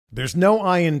There's no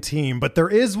I in team, but there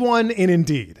is one in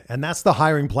Indeed, and that's the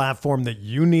hiring platform that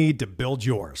you need to build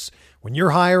yours. When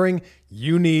you're hiring,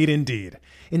 you need Indeed.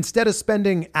 Instead of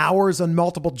spending hours on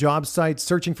multiple job sites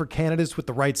searching for candidates with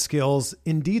the right skills,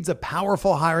 Indeed's a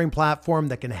powerful hiring platform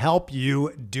that can help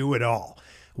you do it all.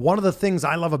 One of the things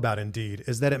I love about Indeed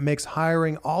is that it makes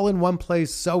hiring all in one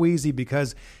place so easy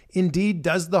because Indeed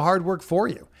does the hard work for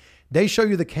you. They show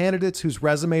you the candidates whose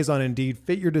resumes on Indeed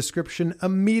fit your description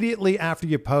immediately after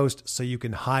you post so you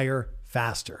can hire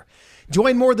faster.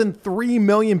 Join more than 3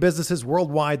 million businesses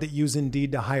worldwide that use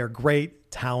Indeed to hire great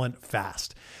talent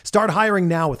fast. Start hiring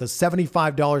now with a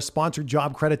 $75 sponsored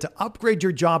job credit to upgrade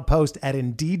your job post at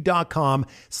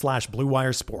Indeed.com/Blue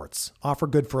Wire Sports. Offer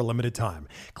good for a limited time.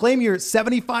 Claim your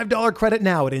 $75 credit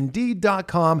now at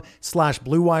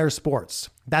Indeed.com/Blue Wire Sports.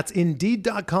 That's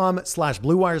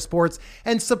Indeed.com/Blue Wire Sports,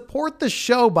 and support the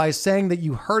show by saying that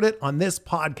you heard it on this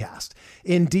podcast.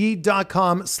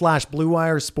 Indeed.com/Blue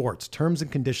Wire Sports. Terms and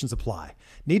conditions apply.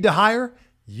 Need to hire?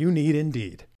 You need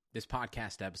Indeed. This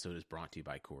podcast episode is brought to you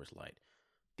by Coors Light.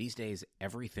 These days,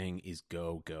 everything is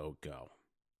go, go, go.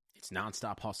 It's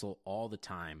nonstop hustle all the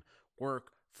time.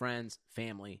 Work, friends,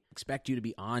 family, expect you to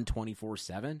be on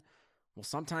 24/7. Well,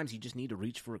 sometimes you just need to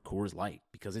reach for a Coors Light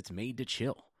because it's made to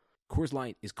chill. Coors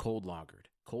Light is cold lagered,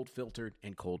 cold filtered,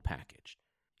 and cold packaged.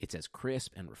 It's as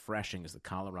crisp and refreshing as the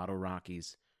Colorado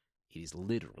Rockies. It is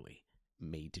literally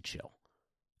made to chill.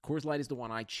 Coors Light is the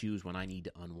one I choose when I need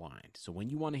to unwind. So when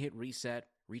you want to hit reset,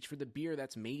 reach for the beer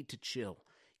that's made to chill.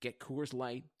 Get Coors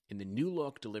Light in the new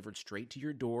look delivered straight to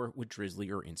your door with Drizzly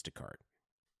or Instacart.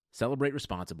 Celebrate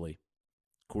responsibly.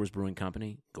 Coors Brewing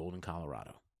Company, Golden,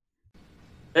 Colorado.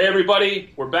 Hey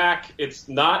everybody, we're back. It's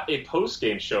not a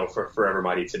post-game show for Forever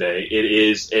Mighty today. It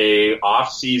is a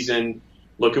off-season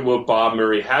look at what Bob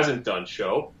Murray hasn't done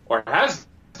show, or has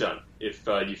done, if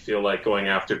you feel like going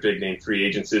after big-name free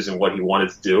agents and what he wanted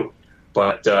to do.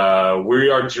 But we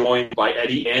are joined by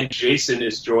Eddie, and Jason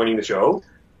is joining the show.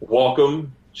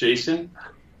 Welcome, Jason,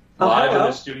 live in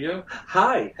the studio.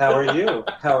 Hi, how are you?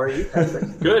 How are you,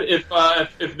 Patrick? Good.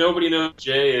 If nobody knows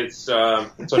Jay, it's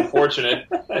unfortunate.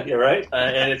 You're right.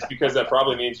 And it's because that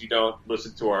probably means you don't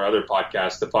listen to our other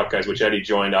podcast, the podcast which Eddie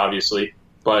joined, obviously.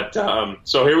 But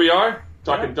so here we are,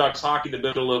 talking Ducks hockey in the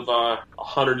middle of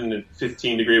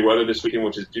 115-degree weather this weekend,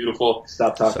 which is beautiful.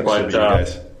 Stop talking but, to me,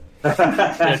 guys.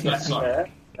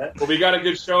 Well, we got a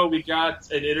good show. We got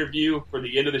an interview for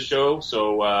the end of the show.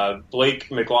 So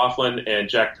Blake McLaughlin and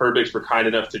Jack Perbix were kind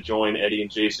enough to join Eddie and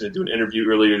Jason and do an interview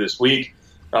earlier this week.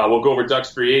 We'll go over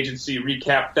Ducks free agency,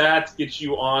 recap that, get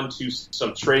you on to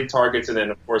some trade targets, and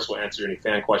then, of course, we'll answer any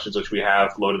fan questions, which we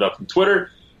have loaded up from Twitter.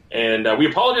 And we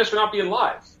apologize for not being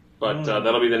live, but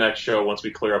that'll be the next show once we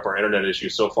clear up our internet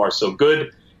issues. So far, so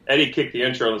good. Eddie, kick the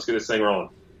intro. Let's get this thing rolling.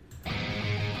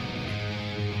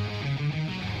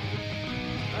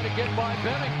 Get by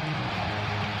Benning.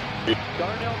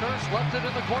 Darnell Nurse left it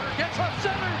in the corner, gets left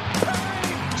center.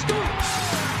 Perry scores!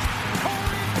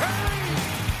 Corey Perry!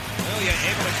 Ilya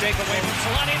able to take away from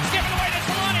Solani. It's given away to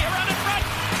Solani around in front.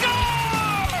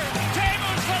 Score!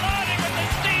 Teemu Solani with the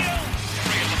steal.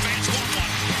 And the fans want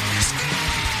one.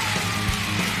 Score!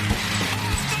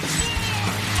 Off the floor!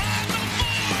 On the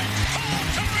board! Paul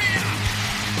Kariya!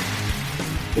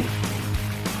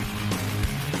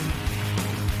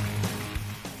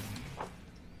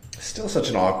 Still such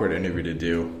an awkward interview to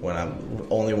do when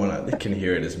only one I can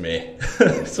hear it is me.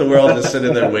 So we're all just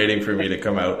sitting there waiting for me to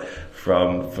come out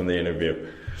from the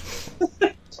interview.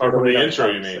 Or from the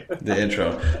intro, you mean? The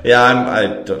intro.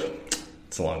 Yeah,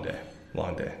 it's a long day.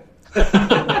 Long day.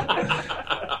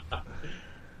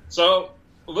 So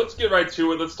let's get right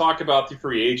to it. Let's talk about the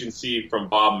free agency from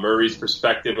Bob Murray's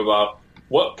perspective about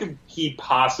what could he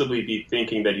possibly be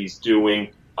thinking that he's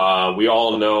doing. We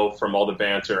all know from all the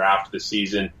banter after the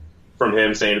season from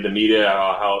him saying to the media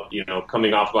how,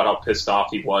 coming off about how pissed off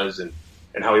he was and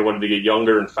how he wanted to get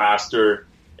younger and faster.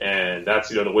 And that's,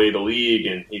 the way of the league.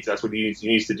 And that's what he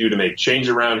needs to do to make change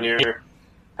around here.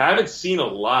 Haven't seen a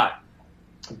lot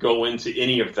go into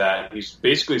any of that. He's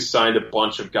basically signed a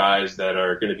bunch of guys that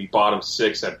are going to be bottom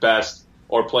six at best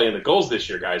or play in the goals this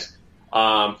year, guys.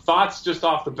 Thoughts just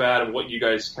off the bat of what you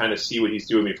guys kind of see what he's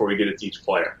doing before we get into each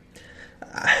player?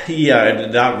 Yeah,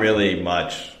 not really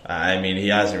much. I mean, he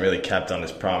hasn't really kept on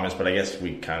his promise, but I guess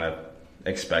we kind of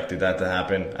expected that to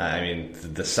happen. I mean,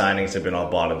 the signings have been all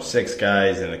bottom six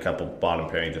guys and a couple bottom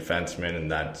pairing defensemen,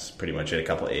 and that's pretty much it, a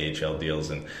couple of AHL deals.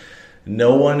 And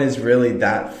no one is really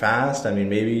that fast. I mean,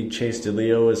 maybe Chase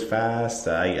DeLeo is fast.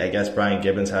 I guess Brian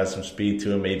Gibbons has some speed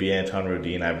to him. Maybe Anton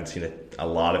Rodin. I haven't seen a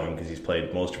lot of him because he's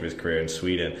played most of his career in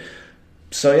Sweden.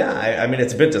 So, yeah, I mean,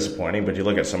 it's a bit disappointing, but you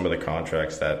look at some of the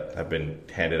contracts that have been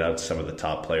handed out to some of the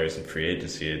top players in free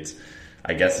agency,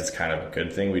 I guess it's kind of a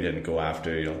good thing we didn't go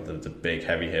after the big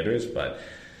heavy hitters, but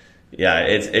yeah,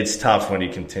 it's tough when he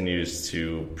continues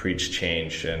to preach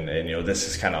change, and this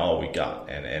is kind of all we got,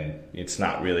 and it's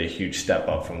not really a huge step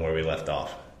up from where we left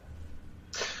off.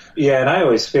 Yeah, and I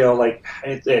always feel like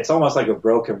it's almost like a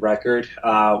broken record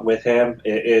with him.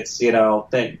 It's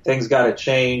things got to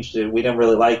change. We didn't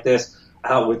really like this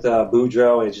out with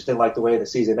Boudreaux. I just didn't like the way the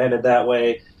season ended that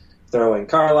way. Throw in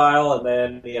Carlisle,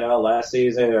 and then last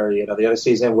season or the other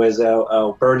season was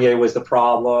Bernier was the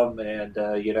problem, and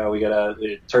we got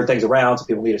to turn things around. So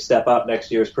people need to step up.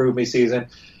 Next year's Prove Me season.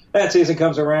 That season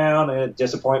comes around, and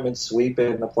disappointment sweep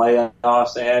in the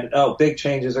playoffs, and big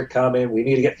changes are coming. We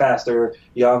need to get faster,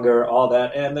 younger, all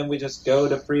that, and then we just go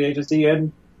to free agency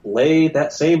and lay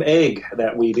that same egg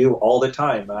that we do all the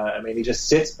time. He just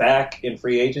sits back in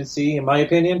free agency, in my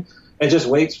opinion, and just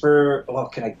waits for,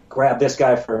 can I grab this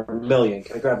guy for $1 million?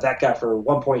 Can I grab that guy for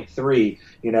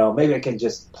 1.3? Maybe I can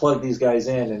just plug these guys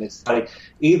in. And it's like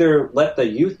either let the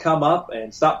youth come up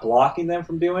and stop blocking them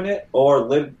from doing it, or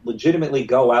legitimately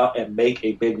go out and make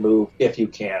a big move if you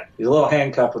can. He's a little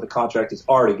handcuffed with the contract he's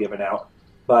already given out.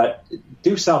 But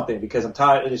do something, because I'm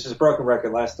tired. It's just a broken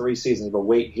record last 3 seasons, but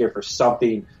wait here for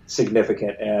something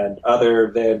significant. And other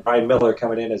than Brian Miller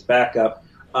coming in as backup,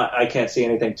 I can't see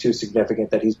anything too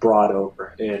significant that he's brought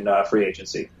over in free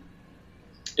agency.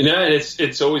 And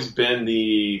it's always been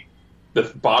the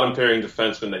bottom pairing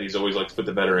defenseman that he's always liked to put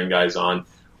the veteran guys on.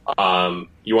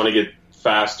 You want to get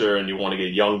faster and you want to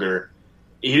get younger.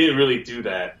 He didn't really do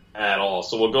that at all.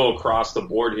 So we'll go across the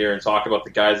board here and talk about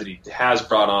the guys that he has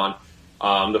brought on.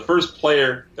 The first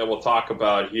player that we'll talk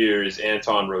about here is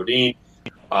Anton Rodin.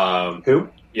 Who?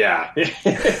 Yeah.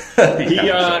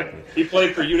 He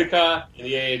played for Utica in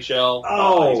the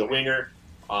AHL. He's a winger.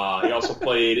 He also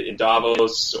played in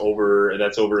Davos over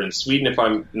in Sweden, if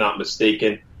I'm not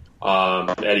mistaken.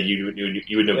 Eddie,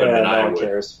 you would know better than I would.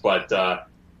 Cares. But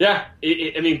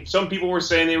some people were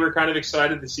saying they were kind of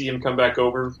excited to see him come back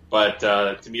over, but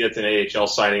to me that's an AHL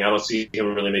signing. I don't see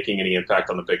him really making any impact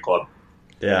on the big club.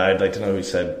 Yeah, I'd like to know who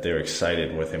said they were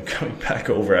excited with him coming back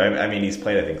over. I mean, he's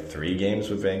played, I think, 3 games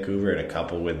with Vancouver and a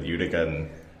couple with Utica, and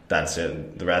that's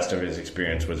it. The rest of his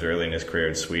experience was early in his career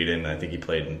in Sweden. I think he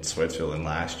played in Switzerland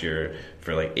last year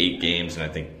for like 8 games, and I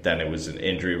think then it was an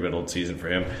injury-riddled season for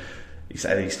him. I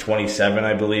think he's 27,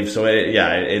 I believe. So,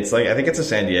 it's like, I think it's a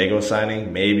San Diego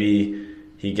signing. Maybe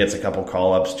he gets a couple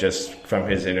call-ups just from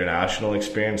his international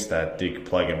experience that you could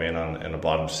plug him in a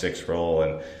bottom 6 role,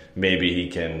 and maybe he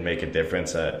can make a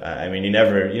difference. I mean, you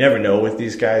never know with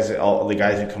these guys. All the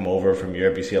guys who come over from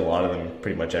Europe, you see a lot of them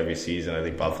pretty much every season. I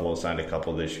think Buffalo signed a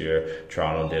couple this year.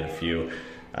 Toronto did a few.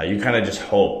 You kind of just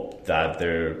hope that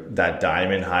they're that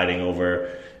diamond hiding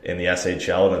over in the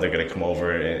SHL, and that they're going to come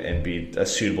over and be a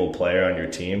suitable player on your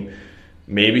team.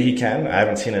 Maybe he can. I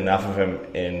haven't seen enough of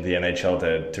him in the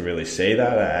NHL to really say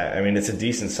that. I mean, it's a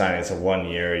decent sign. It's a 1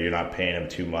 year. You're not paying him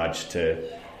too much to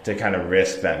kind of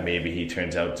risk that maybe he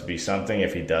turns out to be something.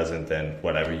 If he doesn't, then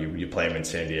whatever, you play him in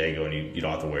San Diego and you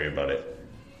don't have to worry about it.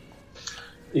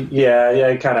 Yeah,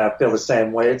 I kind of feel the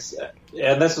same way.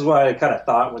 And this is why I kind of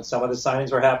thought when some of the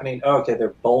signings were happening, okay, they're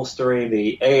bolstering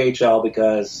the AHL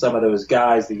because some of those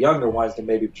guys, the younger ones, they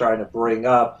may be trying to bring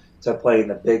up to play in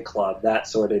the big club, that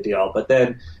sort of deal. But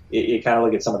then you kind of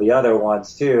look at some of the other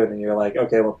ones too, and then you're like,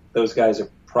 okay, well, those guys are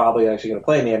probably actually going to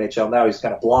play in the NHL. Now he's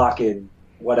kind of blocking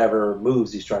whatever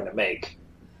moves he's trying to make.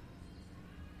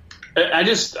 I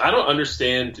don't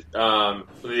understand the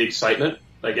excitement.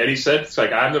 Like Eddie said, it's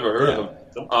like I've never heard of him.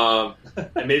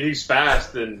 And maybe he's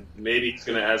fast, and maybe he's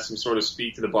going to add some sort of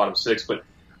speed to the bottom 6. But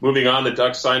moving on, the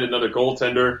Ducks signed another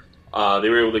goaltender. They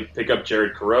were able to pick up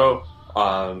Jared Coreau.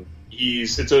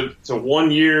 It's a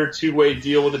 1 year, 2-way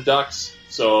deal with the Ducks,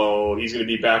 so he's going to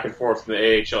be back and forth from the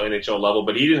AHL, NHL level.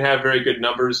 But he didn't have very good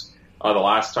numbers the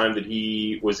last time that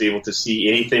he was able to see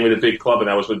anything with a big club, and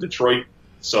that was with Detroit.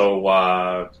 So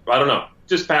I don't know,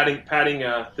 just patting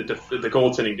the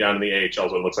goaltending down in the AHL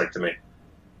is what it looks like to me.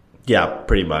 Yeah,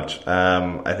 pretty much.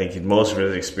 I think most of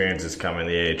his experience has come in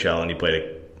the AHL, and he played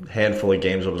a handful of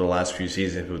games over the last few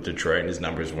seasons with Detroit, and his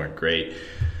numbers weren't great.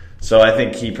 So I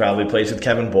think he probably plays with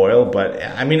Kevin Boyle. But,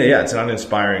 I mean, yeah, it's an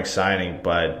uninspiring signing,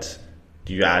 but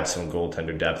you add some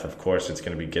goaltender depth. Of course, it's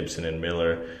going to be Gibson and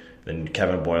Miller. Then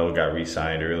Kevin Boyle got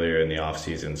re-signed earlier in the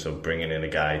offseason, so bringing in a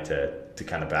guy to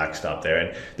kind of backstop there.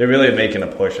 And they're really making a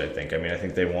push, I think. I mean, I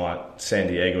think they want San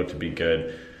Diego to be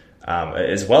good,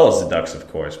 as well as the Ducks, of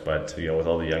course. But, with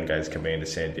all the young guys coming into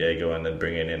San Diego and then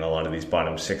bringing in a lot of these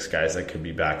bottom 6 guys that could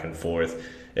be back and forth,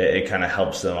 it kind of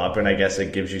helps them up, and I guess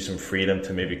it gives you some freedom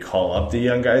to maybe call up the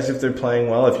young guys if they're playing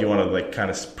well. If you want to like kind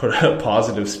of put a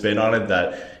positive spin on it,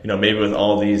 that maybe with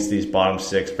all these bottom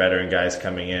six veteran guys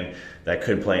coming in that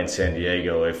could play in San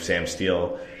Diego, if Sam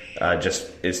Steele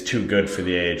just is too good for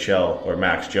the AHL, or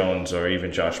Max Jones, or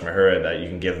even Josh Mahura, that you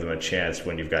can give them a chance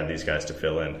when you've got these guys to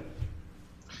fill in.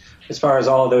 As far as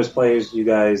all of those players you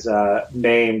guys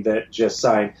named that just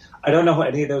signed, I don't know who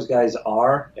any of those guys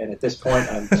are, and at this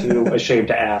point, I'm too ashamed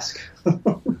to ask.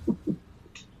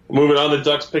 Moving on, the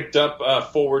Ducks picked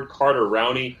up forward Carter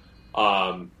Rowney.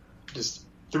 Just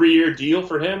 3-year deal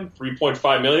for him,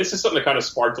 $3.5 million. This is something that kind of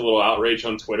sparked a little outrage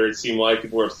on Twitter. It seemed like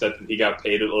people were upset that he got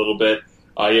paid a little bit.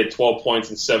 He had 12 points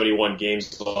in 71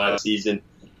 games last season.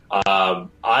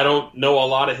 I don't know a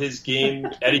lot of his game.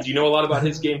 Eddie, do you know a lot about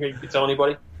his game here? You can tell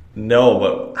anybody? No,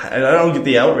 but I don't get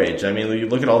the outrage. I mean, you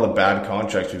look at all the bad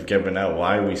contracts we've given out.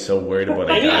 Why are we so worried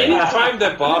about it? Any time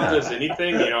that Bob does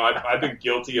anything, I've been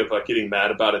guilty of getting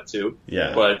mad about it too.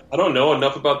 Yeah. But I don't know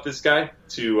enough about this guy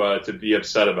to be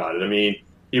upset about it. I mean,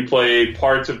 he played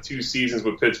parts of 2 seasons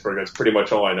with Pittsburgh. That's pretty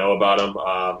much all I know about him.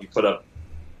 He put up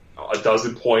a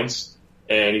dozen points,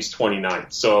 and he's 29.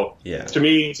 So to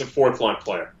me, he's a fourth-line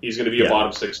player. He's going to be a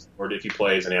bottom six forward if he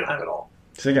plays in Anaheim at all.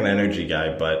 He's like an energy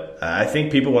guy, but I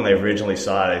think people, when they originally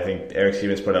saw it, I think Eric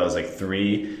Stevens put out was like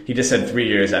 3. He just said 3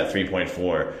 years at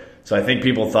 3.4. So I think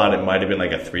people thought it might have been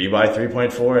like a 3 by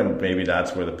 3.4, and maybe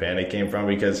that's where the panic came from,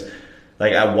 because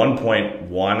like at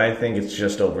 1.1, I think it's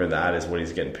just over that is what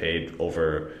he's getting paid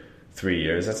over 3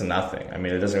 years. That's nothing. I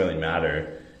mean, it doesn't really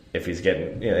matter if he's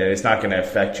getting, it's not going to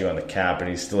affect you on the cap, and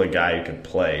he's still a guy who can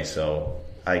play. So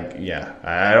I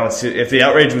don't see, if the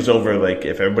outrage was over, like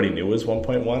if everybody knew it was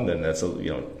 1.1, then that's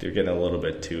you're getting a little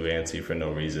bit too antsy for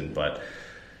no reason. But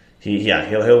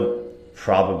he'll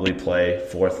probably play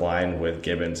fourth line with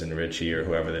Gibbons and Ritchie or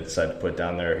whoever they decide to put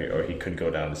down there, or he could go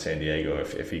down to San Diego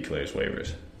if he clears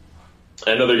waivers.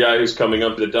 Another guy who's coming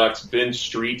up to the Ducks, Ben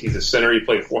Street. He's a center. He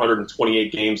played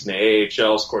 428 games in the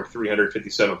AHL, scored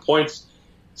 357 points.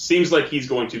 Seems like he's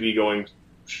going to be going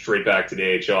straight back to the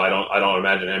AHL. I don't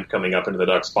imagine him coming up into the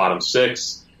Ducks bottom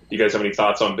 6. Do you guys have any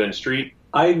thoughts on Ben Street?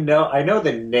 I know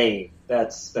the name.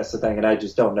 That's the thing, and I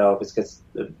just don't know if it's because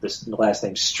the last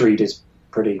name Street is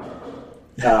pretty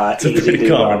it's easy a pretty to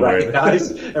common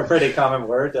recognize, a pretty common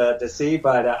word to see.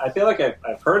 But I feel like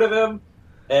I've heard of him,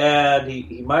 and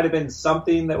he might have been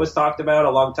something that was talked about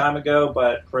a long time ago,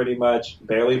 but pretty much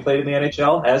barely played in the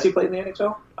NHL. Has he played in the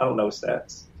NHL? I don't know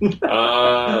stats.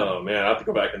 Oh man, I have to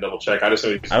go back and double check. I just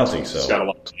know I don't think so. He's got a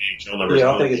lot of NHL numbers. You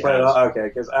don't think he's played at all? Okay,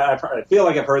 because I feel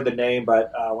like I've heard the name,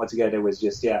 but once again, it was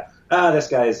just this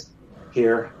guy's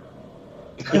here.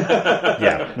 He'll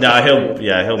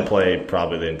play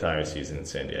probably the entire season in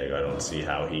San Diego. I don't see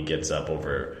how he gets up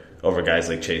over guys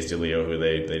like Chase DeLeo, who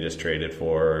they just traded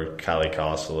for, or Kalle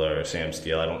Kossela or Sam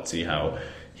Steele. I don't see how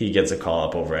he gets a call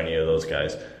up over any of those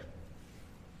guys.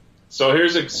 So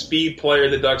here's a speed player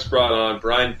the Ducks brought on,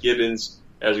 Brian Gibbons,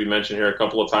 as we mentioned here a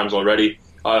couple of times already.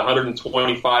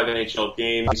 125 NHL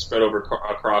games. He spread over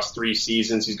across 3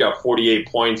 seasons. He's got 48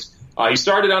 points. He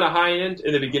started on a high end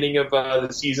in the beginning of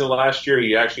the season last year.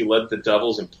 He actually led the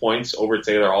Devils in points over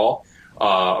Taylor Hall,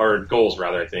 or goals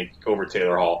rather, I think, over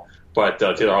Taylor Hall. But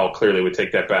Taylor Hall clearly would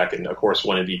take that back and, of course,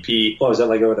 won MVP. What was that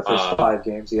like over the first 5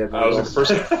 games? He had was the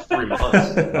first 3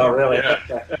 months. Oh, really?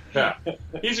 Yeah.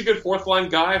 He's a good fourth-line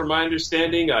guy, from my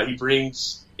understanding. He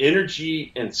brings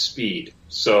energy and speed.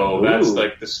 So that's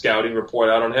like the scouting report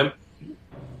out on him.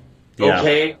 Yeah.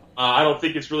 Okay. I don't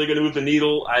think it's really going to move the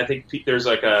needle. I think there's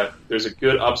a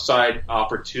good upside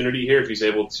opportunity here if he's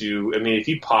able to. I mean, if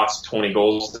he pots 20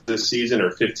 goals this season or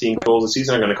 15 goals this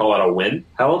season, I'm going to call that a win.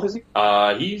 How old is he?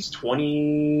 He's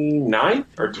 29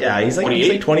 or 20, yeah, he's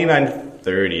like 29,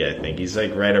 30. I think he's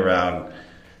like right around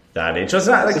that age. So it's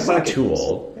not like he's not too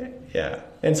old. Yeah,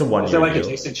 and it's a 1 year. Is it like deal. a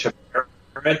Jason Chimera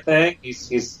thing?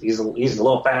 He's a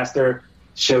little faster.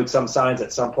 Showed some signs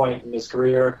at some point in his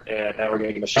career, and now we're going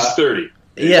to give him a shot. He's 30.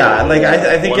 Yeah, like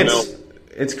I think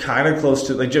it's kind of close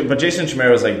to like, but Jason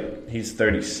Chimera was like he's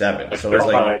 37, so it's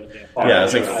like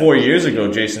it's like 4 years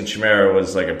ago. Jason Chimera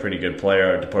was like a pretty good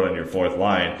player to put on your fourth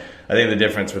line. I think the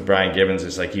difference with Brian Gibbons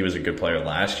is like he was a good player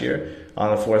last year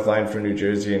on the fourth line for New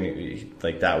Jersey, and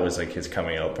like that was like his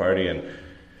coming out party. And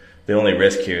the only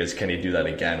risk here is can he do that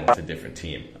again with a different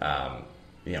team?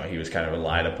 He was kind of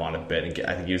relied upon a bit, and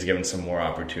I think he was given some more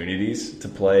opportunities to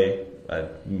play.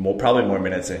 Probably more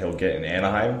minutes than he'll get in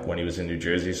Anaheim when he was in New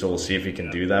Jersey, so we'll see if he can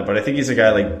do that. But I think he's a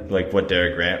guy like what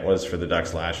Derek Grant was for the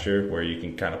Ducks last year, where you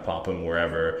can kind of pop him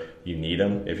wherever you need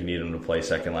him. If you need him to play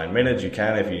second line minutes, you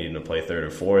can. If you need him to play third or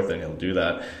fourth, then he'll do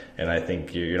that. And I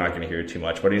think you're not going to hear too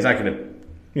much. But he's not going to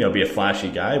be a flashy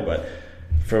guy, but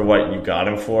for what you got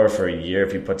him for a year,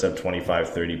 if he puts up 25,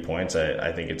 30 points,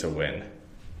 I think it's a win.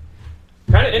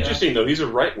 Kind of interesting, though. He's a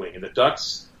right wing, and the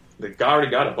Ducks, they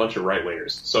already got a bunch of right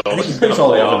wingers. So I think he plays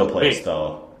all over the place,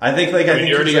 though. I think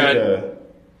you already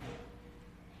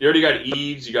got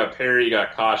Eves, you got Perry, you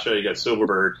got Kasha, you got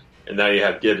Silverberg, and now you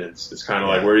have Gibbons. It's kind of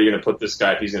like, where are you going to put this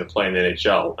guy if he's going to play in the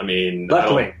NHL? I mean,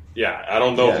 left wing. Yeah, I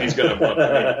don't know if he's going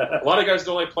to. A lot of guys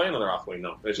don't like playing on their off wing,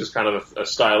 though. It's just kind of a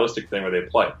stylistic thing where they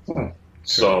play.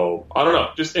 So I don't know,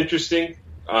 just interesting.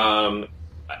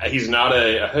 He's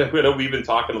not we've been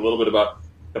talking a little bit about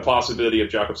the possibility of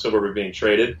Jakob Silverberg being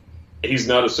traded. He's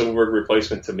not a Silverberg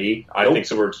replacement to me. I think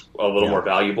Silverberg's a little more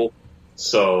valuable,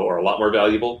 or a lot more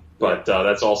valuable. But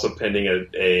that's also pending you're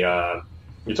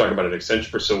talking about an extension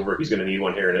for Silverberg. He's going to need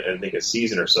one here in I think a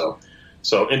season or so.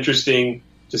 So interesting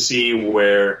to see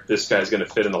where this guy's going to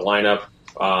fit in the lineup.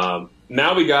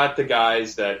 Now we got the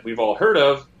guys that we've all heard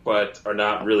of, but are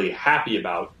not really happy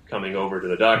about coming over to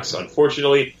the Ducks,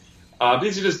 unfortunately.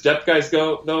 These are just depth guys,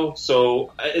 though.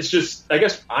 So it's just, I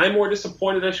guess I'm more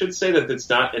disappointed, I should say, that it's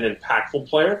not an impactful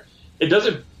player. It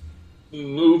doesn't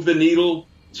move the needle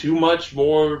too much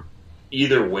more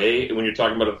either way when you're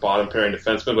talking about a bottom pairing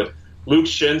defenseman. But Luke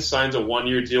Schenn signs a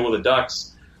 1-year deal with the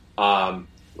Ducks. Wrong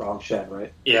Schenn,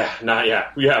 right? Yeah,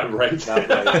 right. It's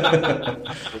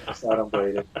not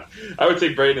Braden. I would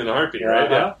take Braden in a heartbeat,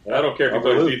 right? Yeah. I don't care if he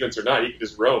plays defense or not. He can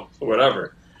just roam,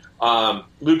 whatever.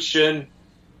 Luke Schenn,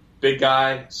 big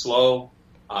guy, slow.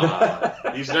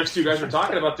 These next two guys we're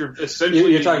talking about, they're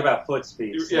essentially... You're talking about foot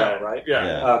speed, right?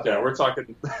 Yeah. Okay. Yeah, we're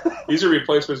talking... These are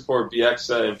replacements for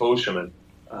Bieksa and Boschman.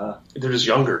 They're just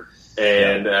younger.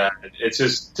 And it's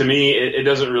just, to me, it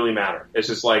doesn't really matter. It's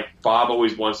just like Bob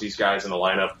always wants these guys in the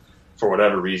lineup for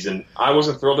whatever reason. I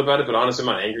wasn't thrilled about it, but honestly, I'm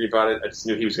not angry about it. I just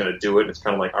knew he was going to do it. And it's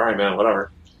kind of like, all right, man, whatever.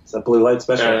 It's a blue light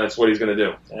special. And that's what he's going to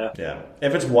do. Yeah.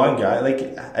 If it's one guy,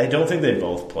 I don't think they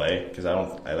both play because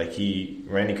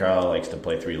Randy Carl likes to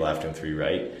play 3 left and 3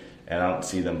 right. And I don't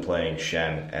see them playing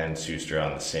Schenn and Suster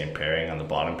on the same pairing, on the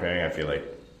bottom pairing. I feel like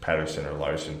Pettersson or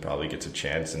Larson probably gets a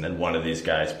chance. And then one of these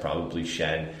guys, probably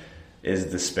Schenn,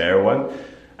 is the spare one.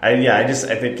 I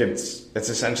think it's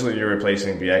essentially you're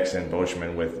replacing Bieksa and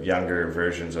Boschman with younger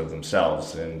versions of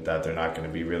themselves, and that they're not going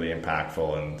to be really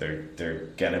impactful, and they're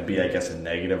going to be, I guess, a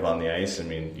negative on the ice. I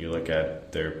mean, you look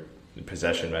at their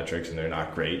possession metrics, and they're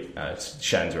not great.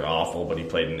 Schenn's are awful, but he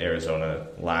played in Arizona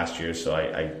last year, so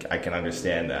I can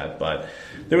understand that. But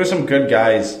there were some good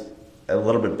guys a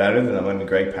little bit better than them when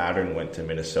Greg Pattern went to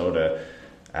Minnesota.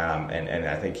 And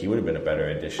I think he would have been a better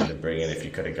addition to bring in if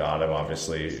you could have got him.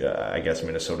 Obviously, I guess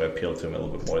Minnesota appealed to him a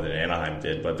little bit more than Anaheim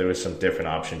did, but there was some different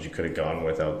options you could have gone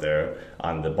with out there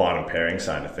on the bottom pairing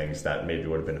side of things that maybe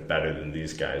would have been better than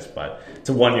these guys. But it's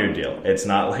a 1-year deal. It's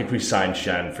not like we signed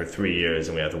Schenn for 3 years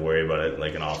and we have to worry about it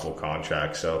like an awful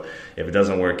contract. So if it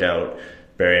doesn't work out,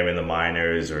 bury him in the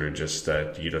minors, or just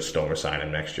you just don't resign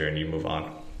him next year and you move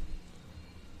on.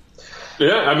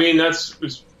 Yeah, I mean,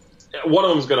 one of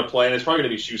them is going to play, and it's probably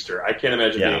going to be Schuster. I can't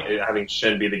imagine having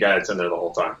Schenn be the guy that's in there the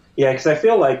whole time. Yeah, because I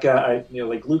feel like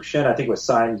like Luke Schenn, I think was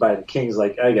signed by the Kings,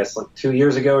 2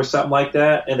 years ago or something like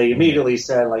that, and they immediately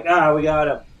said we got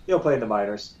him. He'll play in the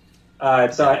minors.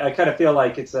 So I kind of feel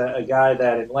like it's a guy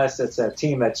that, unless it's a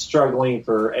team that's struggling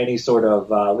for any sort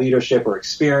of leadership or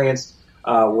experience,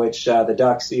 which the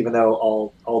Ducks, even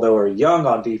though although are young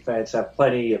on defense, have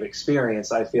plenty of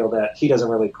experience, I feel that he doesn't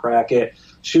really crack it.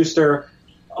 Schuster,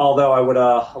 although I would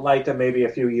have liked him maybe a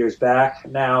few years back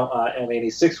now,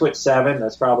 he's 6'7".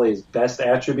 That's probably his best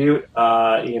attribute.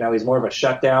 He's more of a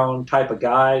shutdown type of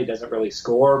guy. He doesn't really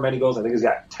score many goals. I think he's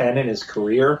got 10 in his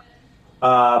career.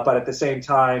 But at the same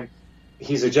time,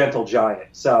 he's a gentle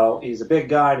giant. So he's a big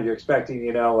guy, and you're expecting,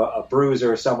 a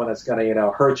bruiser or someone that's going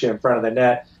to, hurt you in front of the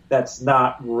net. That's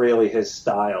not really his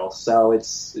style. So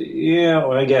it's,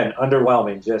 again,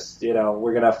 underwhelming. Just,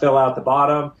 we're going to fill out the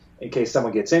bottom in case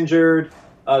someone gets injured.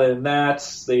 Other than that,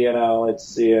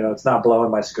 it's not blowing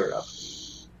my skirt up.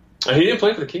 He didn't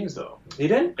play for the Kings, though. He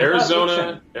didn't?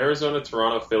 Arizona,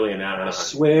 Toronto, Philly, and Anaheim. I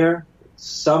swear,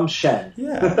 some Schenn.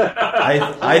 Yeah.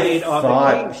 I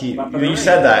thought you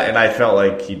said that, and I felt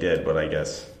like he did, but I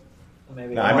guess.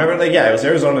 Maybe I remember, it was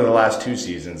Arizona the last 2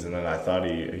 seasons, and then I thought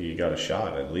he got a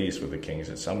shot, at least, with the Kings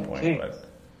at some point. But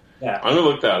yeah. I'm going to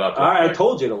look that up. All right, I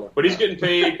told you to look. But he's getting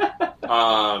paid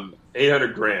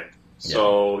 $800,000.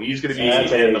 So he's going to be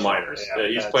in the minors. Yeah,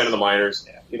 he's playing in the minors.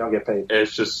 Yeah, you don't get paid.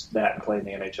 It's just that and playing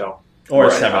the NHL. Or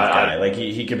a seventh guy.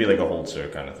 He could be like a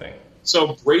Holzer kind of thing.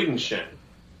 So Braden Schenn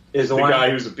is the guy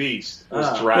who's a beast.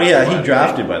 Was drafted he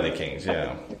drafted by the Kings,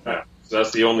 yeah. So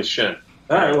that's the only Schenn.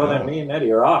 All right, well, then me and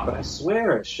Eddie are off. But I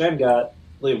swear Schenn got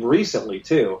recently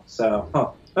too. So,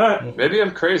 all right. Maybe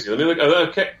I'm crazy. Let me look.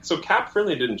 Okay, so Cap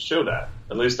Friendly didn't show that.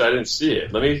 At least I didn't see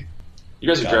it. You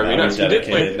guys are driving me nuts.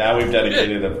 Now we've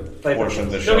dedicated a portion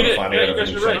of the show to finding out you if guys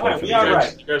we were right. checked Yeah,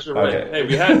 right. You guys were right. Okay. Hey,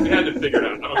 we had to figure it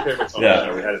out. I don't care what's on the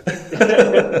show. We had to figure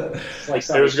it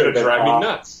out. It was going to drive me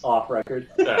nuts. Off record.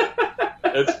 Yeah.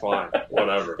 It's fine.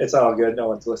 Whatever. It's all good. No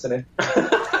one's listening.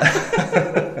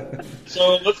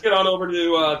 So let's get on over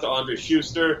to Andre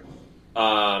Schuster.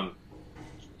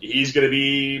 He's going to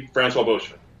be Francois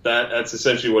Beauchamp. That's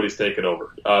essentially what he's taken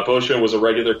over. Beauchamp was a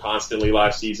regular constantly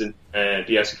last season, and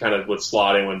he actually kind of would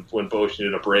slot in when Beauchamp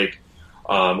needed a break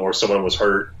or someone was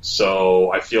hurt.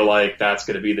 So I feel like that's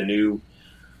going to be the new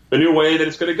way that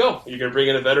it's going to go. You're going to bring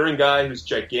in a veteran guy who's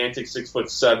gigantic,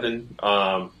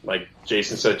 6'7", like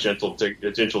Jason said, gentle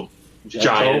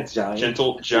giant,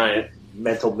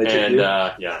 mental midget. And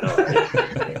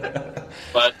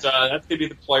but that's going to be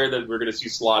the player that we're going to see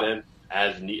slot in.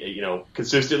 As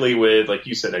consistently with, like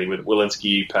you said, Eddie, with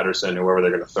Welinski, Pedersen, whoever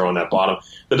they're going to throw in that bottom.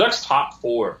 The Ducks' top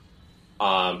four,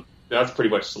 that's pretty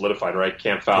much solidified, right?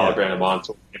 Cam Fowler, Brandon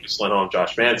Montour, Amos Lindholm,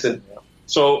 Josh Manson.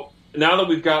 So now that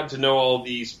we've gotten to know all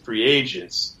these free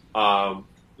agents,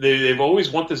 they've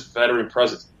always want this veteran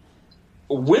presence.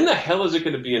 When the hell is it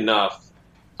going to be enough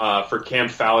for Cam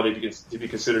Fowler to be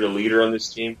considered a leader on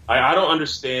this team? I don't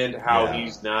understand how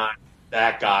he's not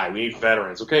that guy. We need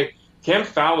veterans, okay? Cam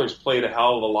Fowler's played a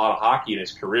hell of a lot of hockey in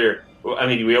his career. I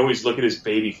mean, we always look at his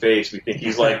baby face. We think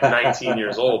he's like 19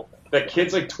 years old. That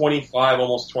kid's like 25,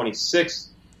 almost 26,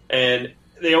 and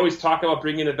they always talk about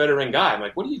bringing in a veteran guy. I'm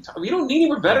like, what are you talking? We don't need any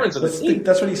more veterans on the team.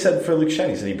 That's what he said for Luke Schenn.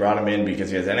 He said he brought him in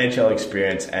because he has NHL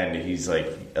experience and he's like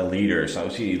a leader. So I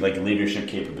see like leadership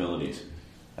capabilities.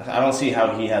 I don't see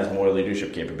how he has more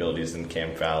leadership capabilities than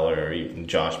Cam Fowler or even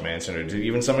Josh Manson or to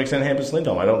even some extent Hampus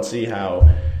Lindholm. I don't see how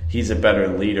he's a better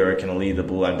leader or can lead the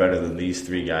blue line better than these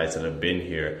three guys that have been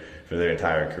here for their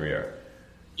entire career.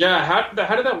 Yeah,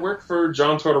 how did that work for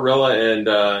John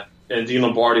Tortorella and Dean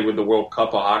Lombardi with the World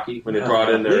Cup of Hockey when they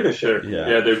brought in their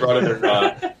they brought in their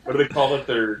what do they call it?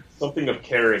 Their something of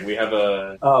caring. We have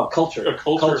culture. A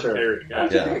culture of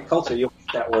caring. Culture. You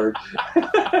like that word.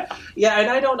 Yeah, and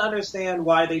I don't understand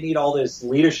why they need all this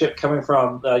leadership coming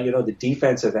from the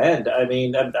defensive end. I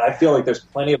mean, I feel like there's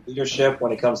plenty of leadership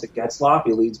when it comes to Getzlaf.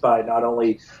 He leads by not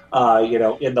only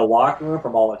in the locker room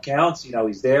from all accounts.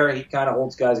 He's there. He kind of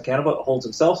holds guys accountable, holds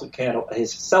himself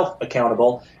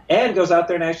accountable, and goes out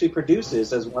there and actually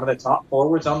produces as one of the top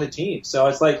forwards on the team. So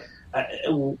it's like,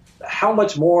 how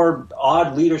much more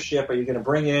odd leadership are you going to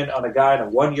bring in on a guy in a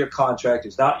one-year contract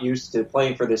who's not used to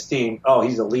playing for this team? Oh,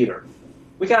 he's a leader.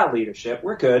 We got leadership.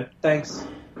 We're good. Thanks.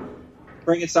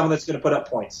 Bring in someone that's going to put up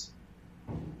points.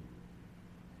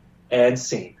 And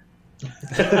scene.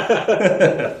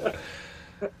 Yeah.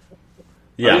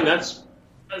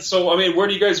 I mean, where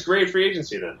do you guys grade free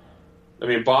agency then? I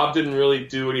mean, Bob didn't really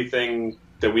do anything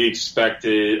that we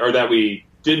expected or that we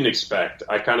didn't expect.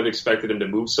 I kind of expected him to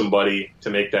move somebody to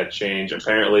make that change.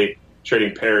 Apparently,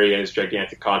 trading Perry and his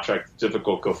gigantic contract,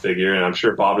 difficult, go figure. And I'm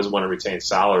sure Bob doesn't want to retain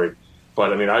salary.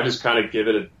 But, I mean, I just kind of give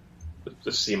it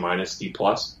a C-, D+. It's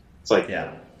like,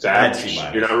 it's average.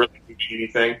 You're not really doing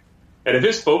anything. And if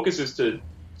his focus is to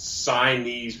sign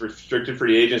these restricted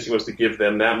free agents, he wants to give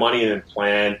them that money and then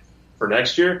plan for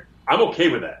next year, I'm okay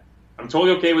with that. I'm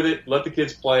totally okay with it. Let the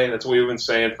kids play. That's what we've been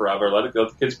saying forever. Let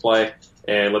the kids play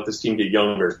and let this team get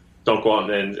younger. Don't go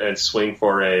out and swing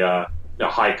for a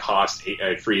high-cost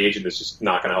free agent that's just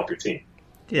not going to help your team.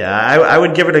 Yeah, I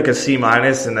would give it like a C-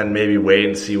 and then maybe wait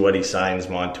and see what he signs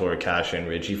Montour, Cash, and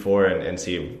Ritchie for and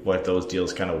see what those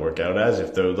deals kind of work out as.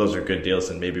 If those are good deals,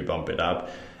 then maybe bump it up.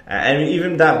 And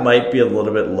even that might be a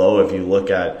little bit low if you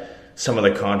look at some of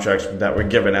the contracts that were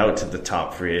given out to the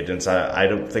top free agents. I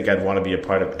don't think I'd want to be a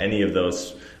part of any of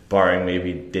those, barring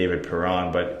maybe David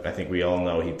Perron, but I think we all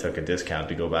know he took a discount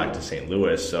to go back to St.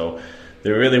 Louis. So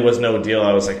there really was no deal.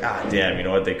 I was like, damn, you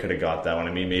know what? They could have got that one.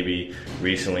 I mean, maybe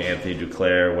recently Anthony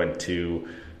Duclair went to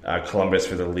Columbus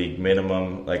for the league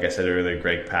minimum. Like I said earlier,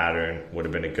 Greg Pattern would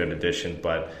have been a good addition,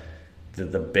 but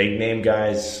the big name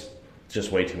guys, just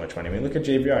way too much money. I mean, look at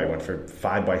JVR. He went for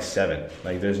 5x7.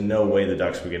 Like, there's no way the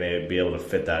Ducks were going to be able to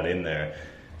fit that in there.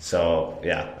 So,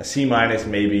 yeah, a C-,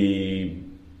 maybe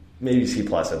C+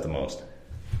 at the most.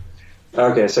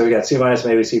 Okay, so we got C-,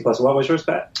 maybe C+. What was yours,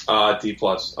 Pat? D+. I'll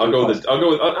just go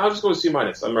with C-.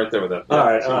 I'm right there with that. All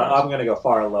right, I'm going to go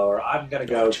far lower. I'm going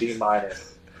to go D-.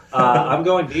 I'm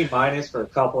going D- for a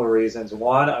couple of reasons.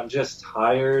 One, I'm just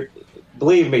tired.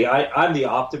 Believe me, I'm the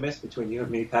optimist between you and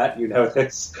me, Pat. You know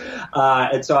this.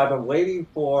 And so I've been waiting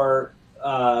for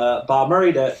Bob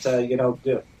Murray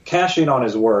to cash in on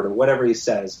his word or whatever he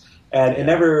says. And it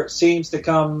never seems to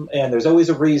come, and there's always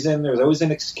a reason, there's always an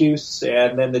excuse,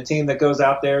 and then the team that goes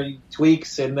out there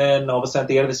tweaks, and then all of a sudden at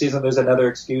the end of the season there's another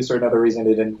excuse or another reason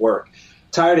it didn't work.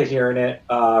 Tired of hearing it.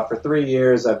 For 3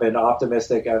 years I've been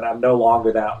optimistic, and I'm no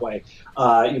longer that way.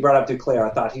 You brought up Duclair.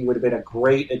 I thought he would have been a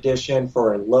great addition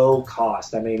for a low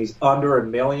cost. I mean, he's under $1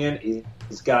 million.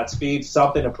 He's got speed,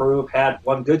 something to prove, had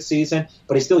one good season,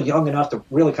 but he's still young enough to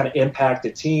really kind of impact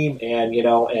the team and,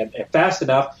 and fast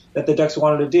enough that the Ducks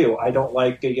wanted to do. I don't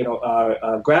like,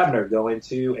 Grabner going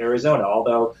to Arizona,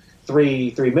 although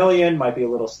 $3 million might be a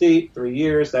little steep, 3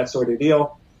 years, that sort of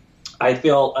deal. I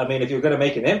feel, if you're going to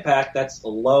make an impact, that's a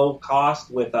low cost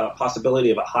with a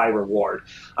possibility of a high reward.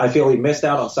 I feel he missed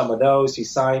out on some of those. He's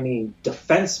signing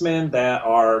defensemen that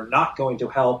are not going to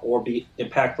help or be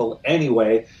impactful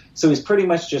anyway. So he's pretty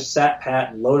much just sat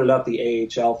pat and loaded up the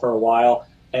AHL for a while.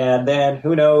 And then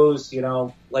who knows,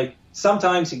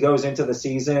 sometimes he goes into the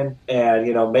season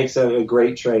and, makes a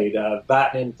great trade.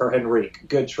 Vatanen for Henrique,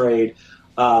 good trade.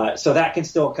 So that can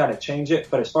still kind of change it.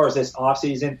 But as far as this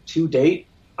offseason to date,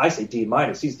 I say D-.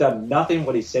 He's done nothing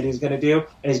what he said he's going to do,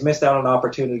 and he's missed out on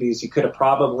opportunities. He could have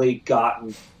probably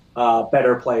gotten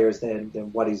better players than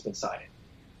what he's been signing.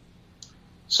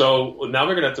 So now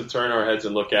we're going to have to turn our heads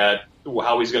and look at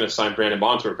how he's going to sign Brandon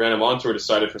Montour. Brandon Montour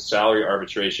decided for salary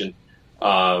arbitration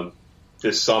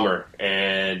this summer,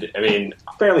 and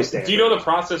fairly standard. Do you know the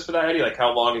process for that, Eddie? Like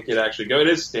how long it could actually go? It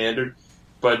is standard,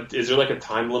 but is there like a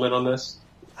time limit on this?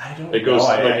 I don't know. It goes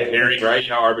like a hearing, right?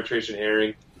 Arbitration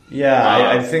hearing.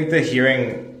 Yeah, I think the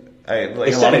hearing, a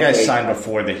lot of guys signed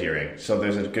before the hearing, so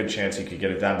there's a good chance you could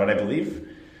get it done. But I believe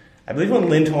when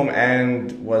Lindholm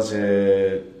and was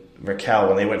it Raquel,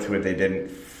 when they went through it, they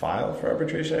didn't file for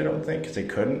arbitration, I don't think, because they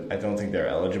couldn't. I don't think they're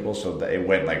eligible, so it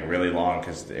went really long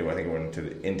because I think it went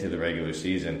into the regular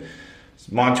season.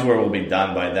 Montour will be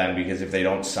done by then because if they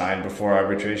don't sign before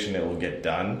arbitration, it will get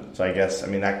done. So I guess,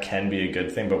 that can be a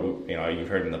good thing, but you've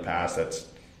heard in the past that's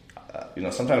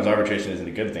sometimes arbitration isn't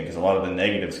a good thing because a lot of the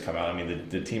negatives come out.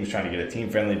 The team's trying to get a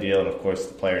team-friendly deal, and of course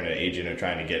the player and the agent are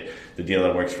trying to get the deal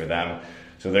that works for them.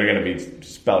 So they're going to be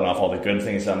spelling off all the good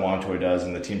things that Montour does,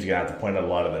 and the team's going to have to point out a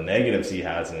lot of the negatives he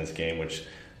has in his game, which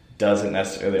doesn't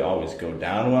necessarily always go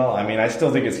down well. I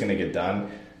still think it's going to get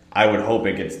done. I would hope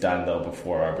it gets done, though,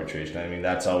 before arbitration.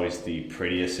 That's always the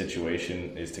prettiest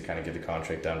situation, is to kind of get the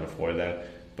contract done before then.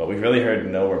 But we've really heard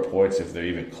no reports if they're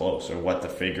even close or what the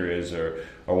figure is or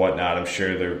whatnot. I'm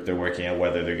sure they're working out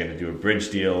whether they're going to do a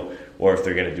bridge deal or if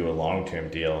they're going to do a long-term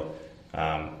deal.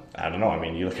 I don't know.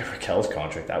 You look at Raquel's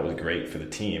contract. That was great for the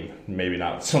team. Maybe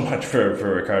not so much for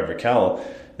Rickard Raquel.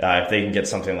 If they can get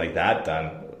something like that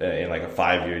done in like a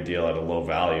 5-year deal at a low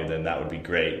value, then that would be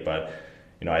great. But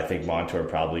I think Montour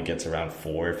probably gets around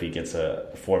 $4 if he gets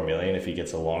 $4 million if he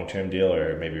gets a long-term deal,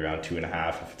 or maybe around $2.5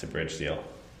 if it's a bridge deal.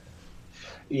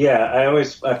 Yeah,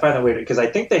 I find that weird because I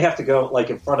think they have to go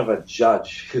in front of a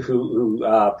judge who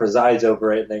presides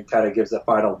over it and then kind of gives a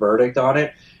final verdict on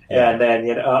it. Yeah. And then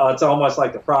it's almost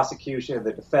like the prosecution and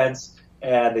the defense,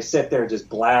 and they sit there and just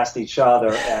blast each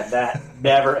other, and that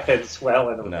never ends well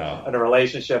in a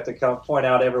relationship to come point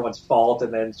out everyone's fault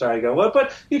and then try to go, well,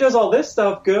 but he does all this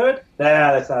stuff good.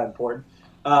 Nah, that's not important.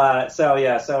 So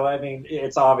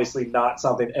it's obviously not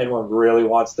something anyone really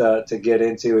wants to get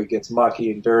into. It gets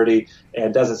mucky and dirty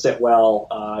and doesn't sit well,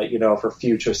 for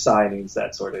future signings,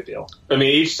 that sort of deal.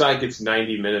 Each side gets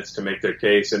 90 minutes to make their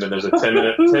case, and then there's a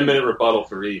 10-minute rebuttal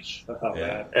for each.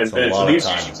 Yeah, and so these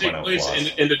should take place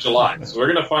into July. So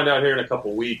we're going to find out here in a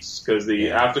couple weeks because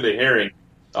after the hearing,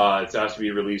 it has to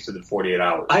be released within 48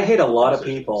 hours. I hate a lot of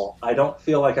people. I don't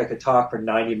feel like I could talk for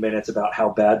 90 minutes about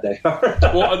how bad they are.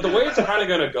 Well, the way it's kind of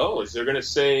going to go is they're going to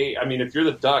say, if you're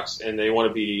the Ducks and they want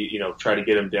to be, try to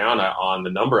get them down on the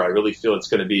number, I really feel it's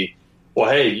going to be, well,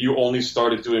 hey, you only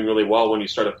started doing really well when you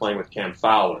started playing with Cam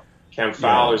Fowler. Cam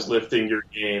Fowler's lifting your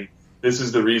game. This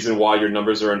is the reason why your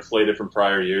numbers are inflated from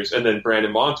prior years. And then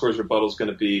Brandon Montour's rebuttal is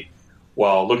going to be,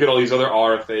 well, look at all these other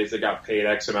RFAs that got paid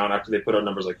X amount after they put out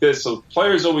numbers like this. So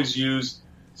players always use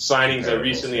signings that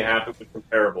recently happened with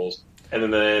comparables.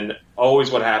 And then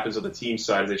always what happens on the team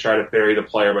side is they try to bury the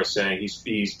player by saying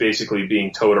he's basically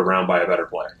being towed around by a better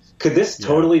player. Could this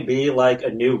totally be like a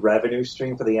new revenue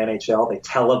stream for the NHL? They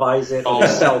televise it, they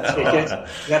sell tickets.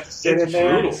 You have to sit in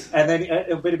there, and then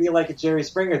it would be like a Jerry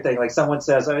Springer thing. Like someone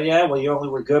says, "Oh yeah, well you only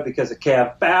were good because of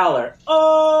Cam Fowler."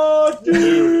 Oh,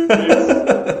 dude.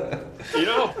 You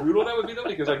know how brutal that would be though?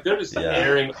 Because like they're just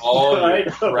airing all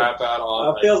the crap out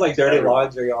on. It feels like dirty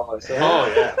laundry almost.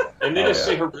 Oh yeah, and they just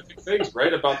say horrific things,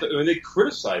 right? About they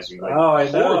criticize you. Like, I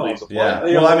know. Yeah.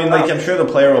 Well, I mean, like I'm sure the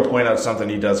player will point out something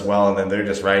he does well, and then they're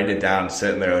just writing it down,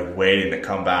 sitting there like waiting to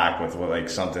come back with like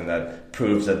something that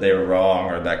proves that they were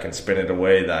wrong or that can spin it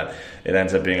away, that it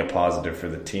ends up being a positive for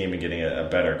the team and getting a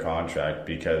better contract.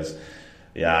 Because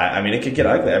I mean, it could get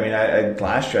ugly. I mean, I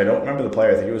last year, I don't remember the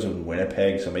player. I think it was in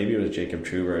Winnipeg, so maybe it was Jacob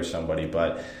Trouba or somebody.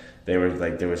 But they were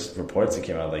like, there was reports that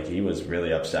came out like he was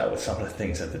really upset with some of the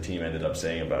things that the team ended up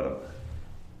saying about him.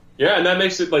 Yeah, and that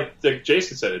makes it like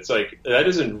Jason said. It's like that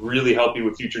doesn't really help you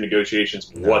with future negotiations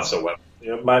whatsoever.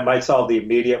 You know, might solve the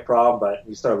immediate problem, but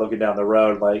you start looking down the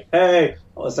road like, hey,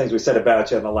 all those things we said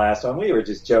about you in the last one, we were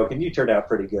just joking. You turned out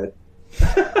pretty good.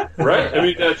 Right? I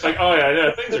mean, it's like, oh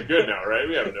yeah, things are good now, right?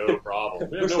 We have no problem.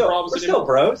 We have no problems anymore.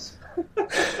 We're still bros.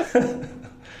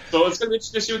 So it's going to be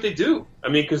interesting to see what they do. I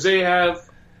mean, because they have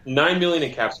 $9 million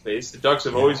in cap space. The Ducks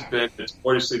have always been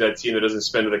notoriously that team that doesn't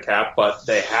spend to the cap, but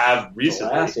they have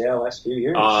recently. Last few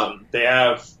years. They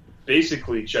have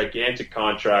basically gigantic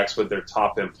contracts with their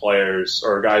top end players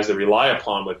or guys that rely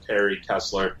upon with Perry,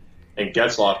 Kessler, and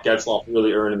Getzlaf. Getzlaf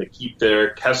really earning the keep there.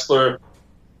 Kessler,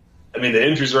 I mean, the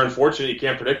injuries are unfortunate. You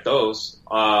can't predict those.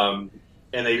 And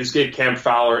they just gave Cam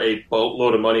Fowler a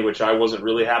boatload of money, which I wasn't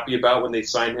really happy about when they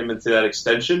signed him into that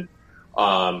extension.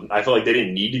 I feel like they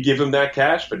didn't need to give him that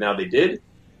cash, but now they did.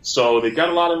 So they've got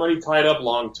a lot of money tied up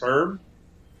long term.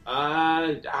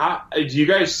 Do you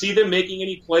guys see them making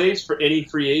any plays for any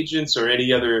free agents or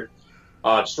any other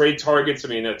trade targets? I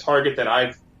mean, a target that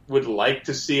I would like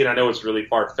to see, and I know it's really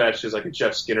far-fetched, is like a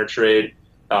Jeff Skinner trade.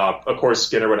 Of course,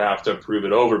 Skinner would have to approve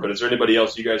it over, but is there anybody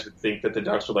else you guys would think that the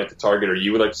Ducks would like to target or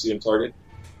you would like to see him target?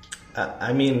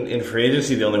 I mean, in free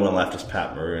agency, the only one left is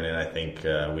Pat Maroon, and I think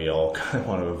we all kind of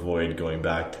want to avoid going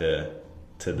back to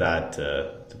that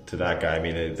guy. I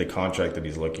mean, the contract that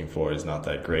he's looking for is not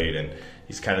that great, and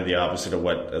he's kind of the opposite of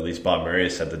what at least Bob Murray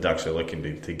has said the Ducks are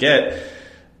looking to get.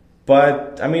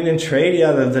 But, I mean, in trade,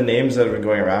 the names that have been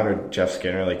going around are Jeff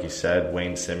Skinner, like you said,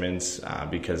 Wayne Simmons,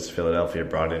 because Philadelphia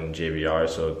brought in JVR,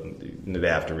 so they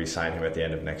have to re-sign him at the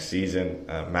end of next season.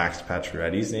 Max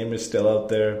Pacioretty's name is still out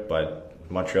there, but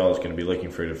Montreal is going to be looking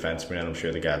for a defenseman, and I'm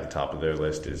sure the guy at the top of their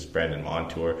list is Brandon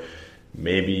Montour.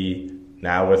 Maybe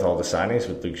now with all the signings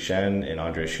with Luke Shen and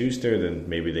Andre Schuster, then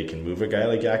maybe they can move a guy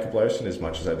like Jakob Larsson, as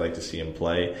much as I'd like to see him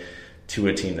play, to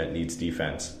a team that needs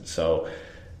defense. So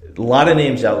a lot of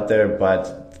names out there,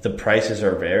 but the prices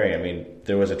are varying. I mean,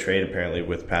 there was a trade apparently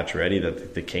with Pacioretty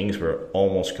that the Kings were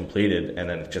almost completed, and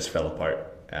then it just fell apart.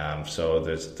 So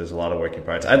there's a lot of working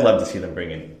parts. I'd love to see them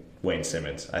bring in Wayne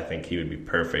Simmons. I think he would be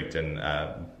perfect and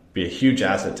be a huge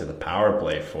asset to the power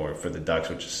play for the Ducks,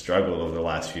 which has struggled over the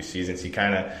last few seasons. He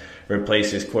kind of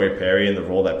replaces Corey Perry in the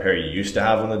role that Perry used to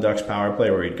have on the Ducks power play,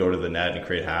 where he'd go to the net and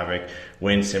create havoc.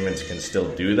 Wayne Simmons can still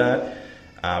do that.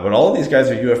 But all of these guys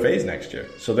are UFAs next year,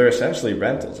 so they're essentially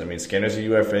rentals. I mean, Skinner's a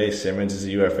UFA, Simmons is a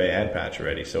UFA, and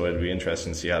Pacioretty, so it'd be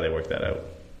interesting to see how they work that out.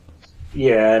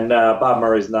 Yeah, and Bob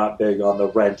Murray's not big on the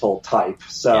rental type,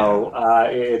 so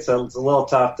it's a little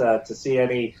tough to see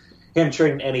him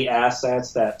trading any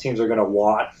assets that teams are going to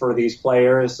want for these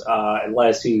players,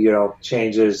 unless he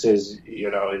changes his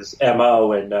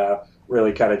MO and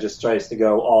really kind of just tries to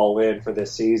go all in for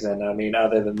this season. I mean,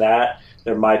 other than that,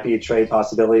 there might be a trade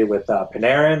possibility with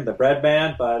Panarin, the bread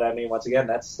man, but I mean, once again,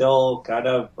 that's still kind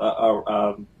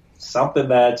of something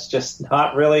that's just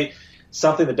not really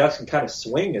something the Ducks can kind of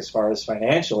swing as far as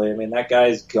financially. I mean, that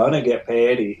guy's going to get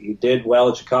paid. He did well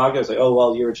in Chicago. It's like, oh,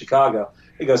 well, you're in Chicago.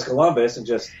 He goes to Columbus and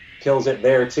just kills it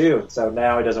there, too. So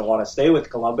now he doesn't want to stay with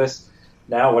Columbus.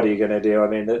 Now what are you going to do? I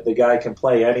mean, the guy can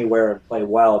play anywhere and play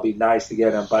well. It'd be nice to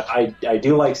get him. But I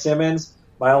do like Simmons.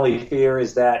 My only fear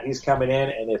is that he's coming in,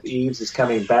 and if Eves is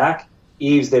coming back,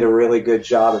 Eves did a really good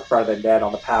job in front of the net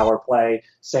on the power play,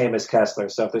 same as Kessler.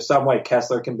 So if there's some way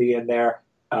Kessler can be in there,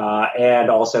 and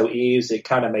also Eves, it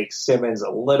kind of makes Simmons a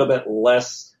little bit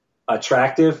less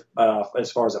attractive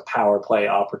as far as a power play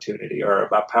opportunity or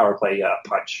a power play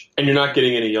punch. And you're not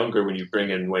getting any younger when you bring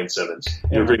in Wayne Simmons.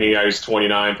 You're bringing a guy who's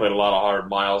 29, played a lot of hard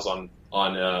miles on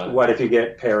what if you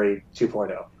get Perry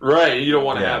 2.0? Right, you don't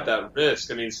want to have that risk.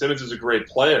 I mean, Simmons is a great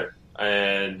player,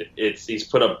 and he's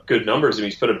put up good numbers, and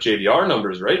he's put up JVR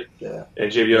numbers, right? Yeah. And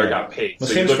JVR got paid. Well,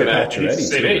 so same you're for looking at Pacioretty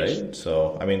same too, age. right?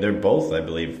 So, I mean, they're both, I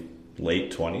believe,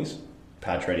 late 20s,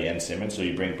 Pacioretty and Simmons, so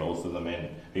you bring both of them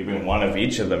in. You bring one of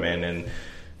each of them in, and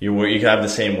you have the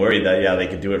same worry that, they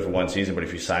could do it for one season, but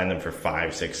if you sign them for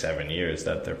 5, 6, 7 years,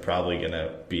 that they're probably going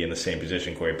to be in the same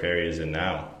position Corey Perry is in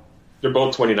now. They're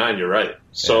both 29, you're right.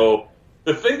 So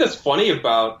The thing that's funny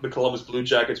about the Columbus Blue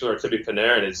Jackets with Artemi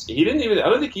Panarin is I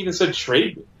don't think he even said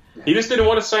trade me. He just didn't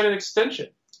want to sign an extension.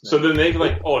 So then they're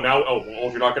like, well,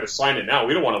 if you're not going to sign it now,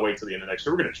 we don't want to wait till the end of next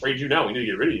year. We're going to trade you now. We need to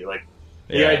get rid of you. Like,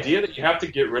 the idea that you have to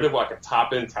get rid of like a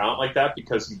top-end talent like that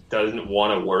because he doesn't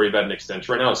want to worry about an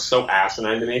extension right now is so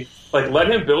asinine to me. Like, let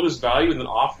him build his value and then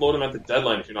offload him at the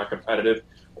deadline if you're not competitive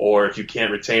or if you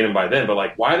can't retain him by then. But,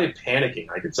 like, why are they panicking?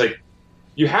 Like, it's like,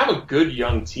 you have a good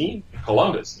young team in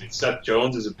Columbus. I mean, Seth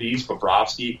Jones is a beast.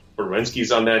 Bobrovsky,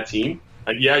 Werenski's on that team.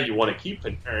 And yeah, you want to keep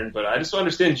Panarin, but I just don't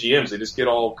understand GMs. They just get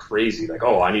all crazy. Like,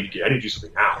 I need to do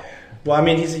something now. Well, I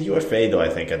mean, he's a UFA, though, I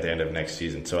think, at the end of next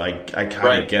season. So I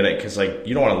kind of get it because, like,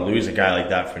 you don't want to lose a guy like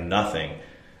that for nothing.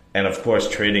 And, of course,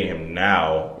 trading him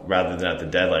now rather than at the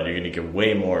deadline, you're going to get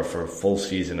way more for a full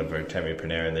season of Artemi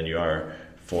Panarin than you are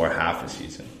for half a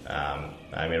season.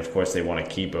 I mean, of course, they want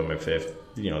to keep him if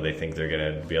they think they're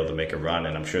going to be able to make a run,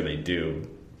 and I'm sure they do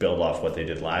build off what they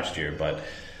did last year. But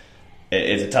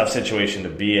it's a tough situation to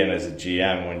be in as a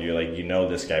GM when you're like,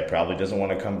 this guy probably doesn't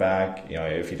want to come back.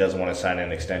 If he doesn't want to sign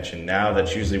an extension now,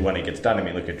 that's usually when it gets done. I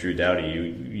mean, look at Drew Doughty.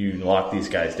 You lock these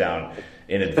guys down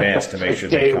in advance to make sure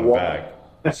they come back.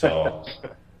 So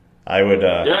I would,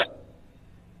 I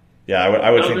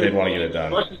would think they'd want to get it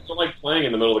done. Russians don't like playing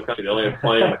in the middle of the country. They only like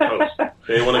playing on the coast.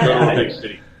 They want to go to a big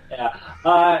city.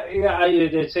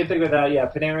 Yeah. Same thing with that.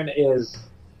 Yeah, Panarin is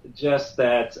just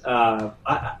that.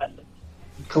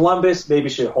 Columbus maybe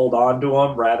should hold on to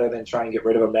him rather than try and get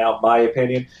rid of him now, in my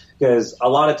opinion, because a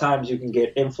lot of times you can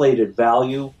get inflated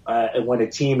value when a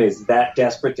team is that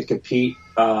desperate to compete,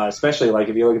 especially like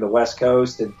if you look at the West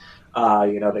Coast and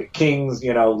the Kings,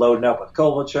 loading up with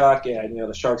Kovalchuk, and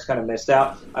the Sharks kind of missed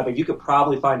out. I mean, you could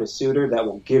probably find a suitor that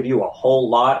will give you a whole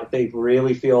lot if they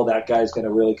really feel that guy's going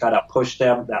to really kind of push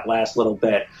them that last little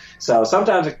bit. So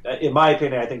sometimes, in my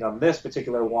opinion, I think on this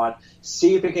particular one,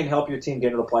 see if it can help your team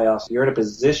get into the playoffs. You're in a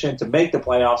position to make the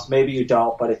playoffs. Maybe you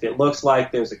don't, but if it looks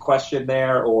like there's a question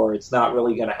there or it's not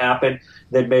really going to happen,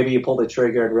 then maybe you pull the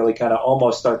trigger and really kind of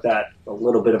almost start that a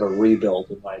little bit of a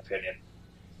rebuild, in my opinion.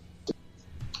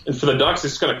 And for the Ducks,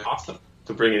 it's going to cost them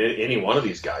to bring in any one of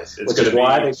these guys. Which is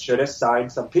why they should have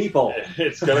signed some people.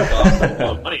 It's going to cost them a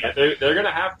lot of money. They're going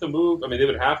to have to move. I mean, they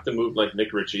would have to move like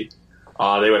Nick Ritchie.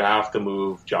 They would have to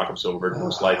move Jakob Silfverberg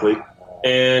most likely.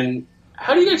 And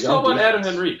how do you guys feel about Adam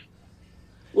Henrique?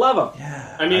 Love him.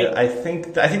 Yeah, I mean, I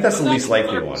think that's the least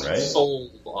likely one, right?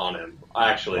 Sold on him,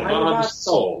 actually. I'm not 100%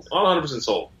 sold. I'm not 100%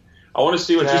 sold. I want to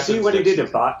see what happens. Did you see what he did to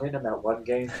Vatanen in that one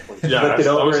game? Yeah,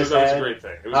 that was a great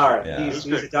thing. All right, he's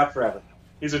a Duck forever.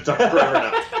 He's a Duck forever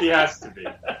now. He has to be.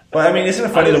 Well, I mean, isn't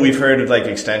it funny that we've heard like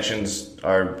extensions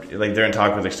are like they're in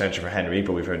talk with extension for Henry,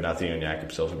 but we've heard nothing on Jakob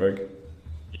Silfverberg.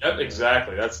 Yep,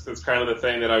 exactly. That's kind of the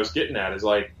thing that I was getting at. Is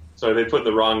like, so they put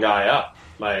the wrong guy up.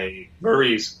 Like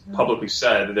Murray's publicly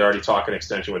said that they're already talking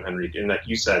extension with Henrique, and like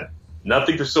you said.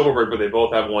 Nothing for Silfverberg, but they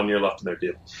both have 1 year left in their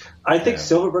deal. I think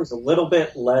Silfverberg's a little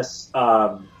bit less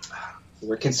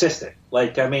consistent.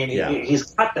 Like, I mean, he's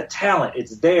got the talent.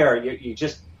 It's there.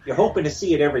 You're hoping to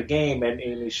see it every game, and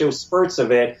he shows spurts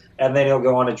of it, and then he'll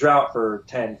go on a drought for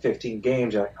 10, 15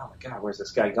 games. You're like, oh, my God, where's this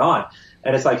guy gone?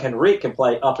 And it's like Henrique can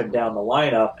play up and down the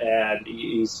lineup, and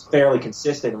he's fairly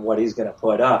consistent in what he's going to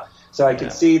put up. So I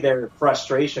can see their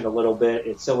frustration a little bit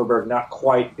at Silfverberg not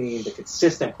quite being the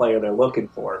consistent player they're looking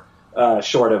for.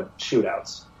 Short of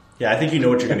shootouts. Yeah, I think you know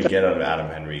what you're going to get out of Adam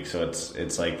Henrique. So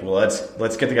it's like, well,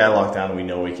 let's get the guy locked down we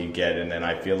know we can get. And then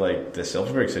I feel like the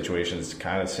Silfverberg situation is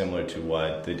kind of similar to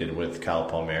what they did with Kyle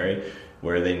Palmieri,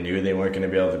 where they knew they weren't going to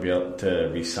be able to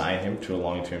re-sign him to a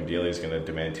long-term deal. He was going to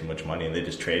demand too much money, and they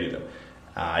just traded him.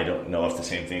 I don't know if the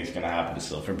same thing is going to happen to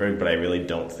Silfverberg, but I really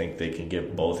don't think they can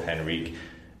give both Henrique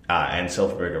and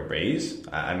Silfverberg a raise.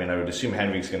 I mean, I would assume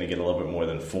Henrique's going to get a little bit more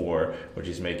than 4, which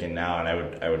he's making now, and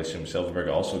I would assume Silfverberg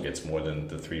also gets more than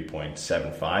the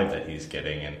 3.75 that he's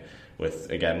getting. And with,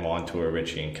 again, Montour,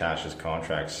 Ritchie, and Cash's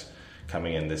contracts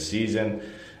coming in this season,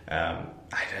 I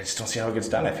just don't see how it gets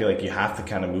done. I feel like you have to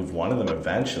kind of move one of them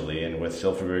eventually, and with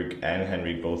Silfverberg and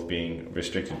Henrique both being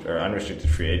restricted or unrestricted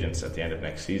free agents at the end of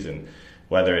next season,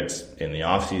 whether it's in the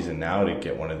offseason now to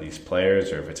get one of these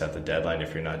players or if it's at the deadline,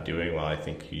 if you're not doing well, I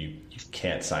think you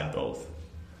can't sign both.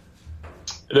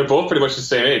 They're both pretty much the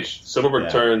same age.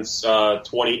 Silfverberg turns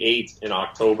 28 in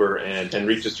October, and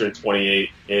Henrique just turned 28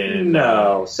 in...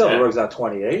 No, Silfverberg's not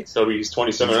 28. So he's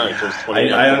 27 now.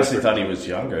 I honestly thought he was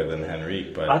younger than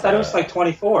Henrique. But I thought it was like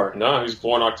 24. No, he was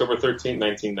born October 13th,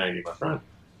 1990, my friend.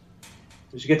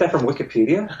 Did you get that from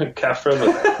Wikipedia? Cat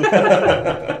friendly.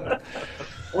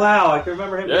 Wow, I can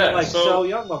remember him being so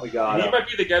young when we got him. He might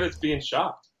be the guy that's being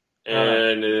shocked.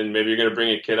 and then maybe you're going to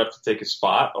bring a kid up to take a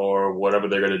spot or whatever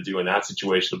they're going to do in that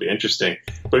situation will be interesting.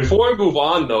 But before I move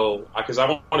on, though, because I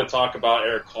want to talk about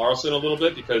Erik Karlsson a little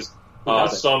bit because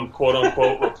some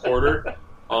quote-unquote reporter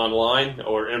online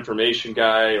or information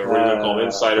guy or what do you call him,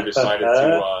 insider decided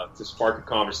to spark a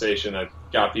conversation that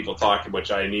got people talking,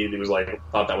 which I immediately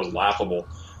thought that was laughable.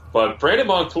 But Brandon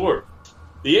Montour,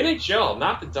 the NHL,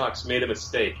 not the Ducks, made a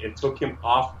mistake and took him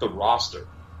off the roster,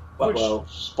 which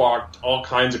sparked all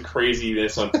kinds of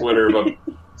craziness on Twitter. But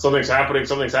something's happening.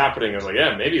 I was like,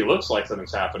 yeah, maybe it looks like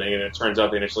something's happening, and it turns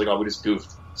out the NHL we just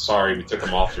goofed. Sorry, we took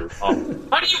him off. How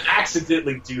do you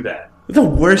accidentally do that? The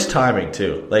worst timing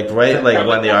too, when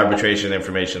the arbitration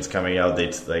information's coming out, they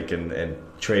and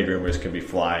trade rumors could be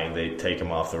flying. They take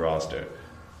him off the roster.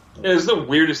 Yeah, it's the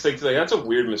weirdest thing to say. That's a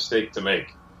weird mistake to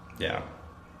make. Yeah,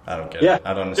 I don't get it.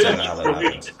 I don't understand how that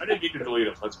happens. I didn't need to delete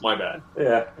him. That's my bad.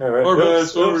 Yeah, all right.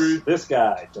 Sorry. This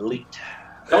guy, delete.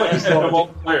 He's one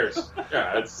of players.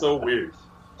 Yeah, it's so weird.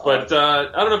 But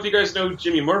I don't know if you guys know who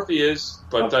Jimmy Murphy is,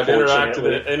 but I've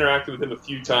interacted with him a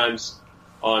few times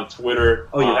on Twitter.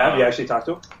 Oh, you have? You actually talked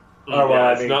to him?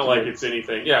 It's not like it's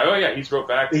anything. Yeah, he's wrote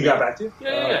back to me. He got back to you?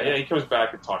 Yeah, he comes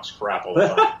back and talks crap all the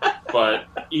time. But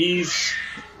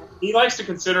he likes to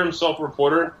consider himself a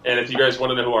reporter, and if you guys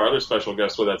want to know who our other special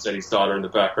guest was, that's Eddie's daughter in the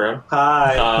background.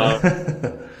 Hi.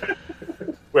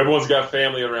 Everyone's got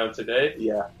family around today.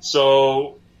 Yeah.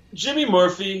 So Jimmy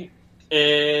Murphy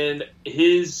and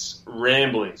his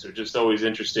ramblings are just always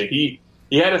interesting. He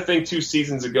had a thing 2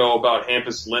 seasons ago about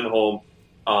Hampus Lindholm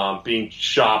being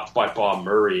shopped by Bob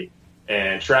Murray,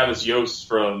 and Travis Yost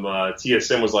from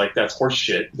TSN was like, that's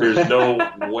horseshit. There's no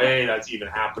way that's even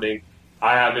happening.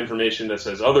 I have information that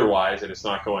says otherwise, and it's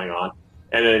not going on.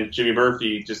 And then Jimmy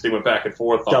Murphy they went back and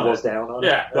forth on doubles down on it.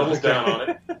 Yeah, doubles down on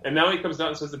it. And now he comes out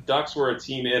and says the Ducks were a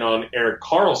team in on Erik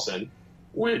Karlsson,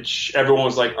 which everyone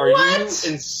was like, are you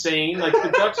insane?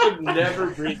 The Ducks would never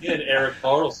bring in Erik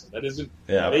Karlsson. That doesn't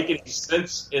make any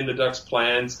sense in the Ducks'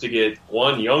 plans to get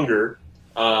one younger,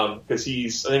 because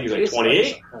I think he's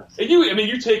 28. And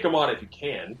you take him on if you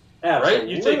can. Absolutely, right?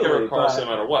 You take Erik Karlsson no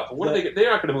matter what. But what are they're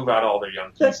not going to move out all their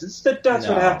young pieces. The Ducks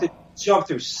would have to jump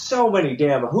through so many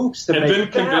damn hoops to make that work.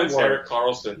 And then convince Erik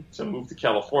Karlsson to move to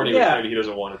California, which maybe he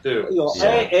doesn't want to do.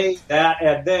 That,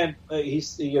 and then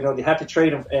you have to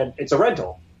trade him, and it's a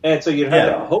rental. And so you'd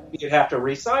have to hope you'd have to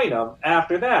re-sign him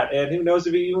after that. And who knows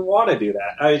if you even want to do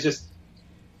that. I just...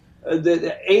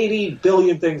 the 80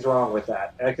 billion things wrong with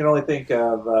that. I can only think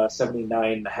of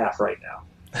 79.5 right now.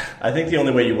 I think the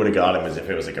only way you would have got him is if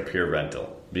it was a pure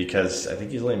rental, because I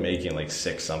think he's only making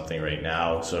 6 something right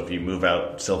now. So if you move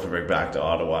out Silverberg back to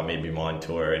Ottawa, maybe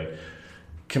Montour, and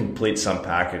complete some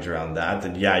package around that,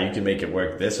 then you can make it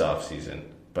work this offseason.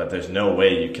 But there's no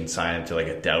way you can sign him to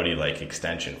a Doughty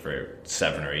extension for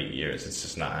 7 or 8 years. It's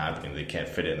just not happening. They can't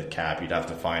fit it in the cap. You'd have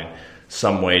to find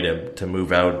some way to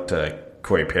move out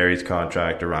Corey Perry's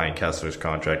contract or Ryan Kessler's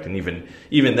contract, and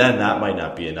even then that might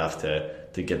not be enough to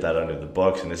get that under the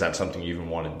books. And is that something you even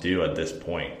want to do at this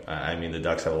point? The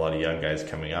Ducks have a lot of young guys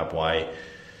coming up. Why?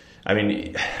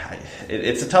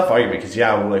 It's a tough argument because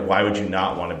why would you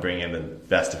not want to bring in the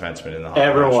best defenseman in the hockey?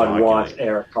 Everyone wants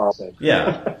Erik Karlsson.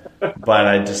 Yeah, but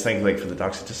I just think for the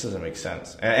Ducks it just doesn't make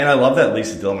sense. And I love that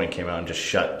Lisa Dillman came out and just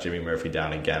shut Jimmy Murphy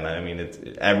down again.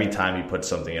 Every time he puts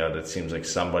something out, it seems like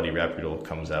somebody reputable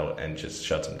comes out and just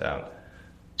shuts him down.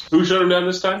 Who shut him down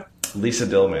this time? Lisa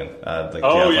Dillman.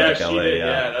 She did.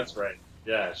 Yeah, that's right.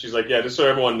 Yeah, she's like, just so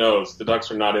everyone knows, the Ducks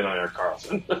are not in on Erik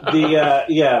Karlsson.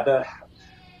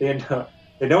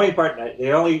 The annoying part,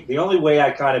 the only way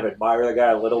I kind of admire the guy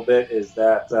a little bit is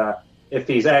that if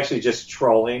he's actually just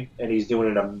trolling and he's doing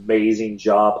an amazing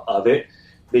job of it,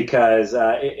 because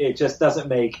it just doesn't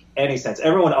make any sense.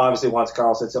 Everyone obviously wants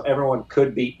Karlsson, so everyone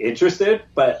could be interested,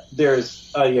 but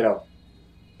there's out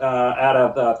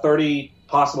of 30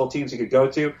 possible teams you could go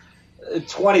to,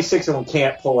 26 of them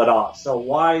can't pull it off. So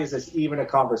why is this even a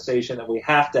conversation that we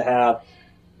have to have?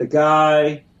 The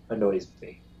guy annoys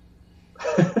me.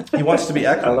 He wants to be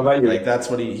Eklund. I don't know about you. That's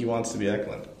what he wants to be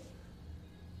Eklund.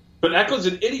 But Eklund's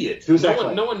an idiot. Who's no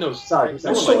Eklund? No one knows. Sorry.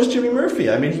 So is Jimmy Murphy.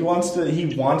 He wants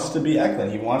to be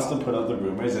Eklund. He wants to put out the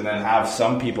rumors and then have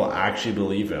some people actually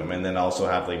believe him, and then also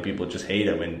have people just hate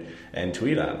him and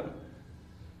tweet at him.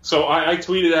 So I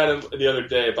tweeted at him the other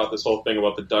day about this whole thing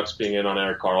about the Ducks being in on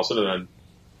Erik Karlsson,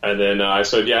 and then I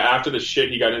said, after the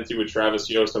shit he got into with Travis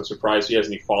Yost, I'm surprised he has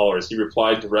any followers. He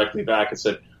replied directly back and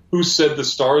said, who said the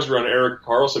Stars were on Erik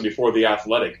Karlsson before The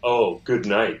Athletic? Oh, good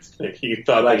night. Like he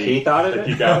thought he thought of it?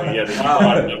 He got me. Yeah, he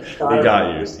got it. He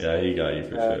got you. Yeah, he got you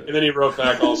for sure. And then he wrote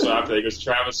back also after that. He goes,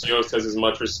 Travis Yost has as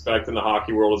much respect in the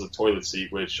hockey world as a toilet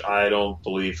seat, which I don't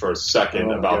believe for a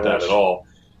second about that at all.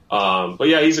 But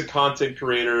yeah, he's a content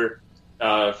creator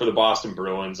for the Boston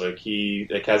Bruins. Like he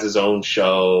has his own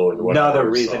show. And another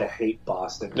reason to hate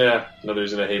Boston. Yeah, another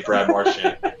reason to hate Brad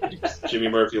Marchand. Jimmy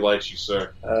Murphy likes you,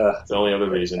 sir. It's the only other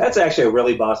reason. That's actually a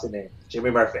really Boston name. Jimmy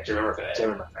Murphy. Jimmy Murphy.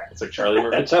 It's like Charlie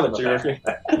Murphy. Charlie Murphy.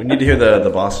 We need to hear the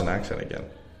Boston accent again.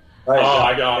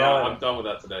 I'm done with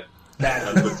that today.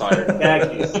 I'm a bit tired.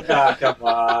 Come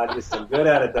on, you're so good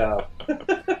at it though.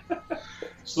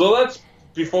 So let's,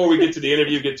 before we get to the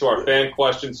interview, get to our fan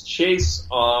questions. Chase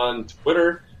on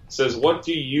Twitter says, what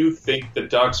do you think the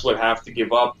Ducks would have to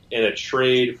give up in a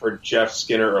trade for Jeff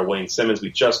Skinner or Wayne Simmons?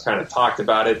 We just kind of talked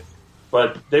about it,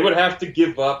 but they would have to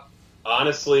give up.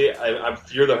 Honestly,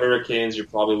 if you're the Hurricanes, you're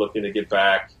probably looking to get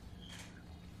back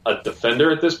a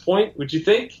defender at this point, would you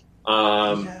think?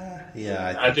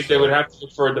 I think they would have to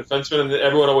look for a defenseman, and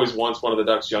everyone always wants one of the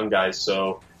Ducks' young guys,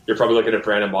 so you're probably looking at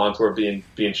Brandon Montour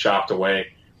being shopped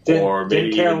away.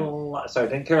 Didn't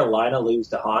Carolina lose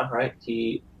to Hahn, right?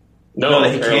 He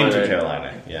came to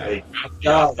Carolina. Yeah. They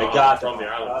got from the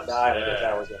Islanders.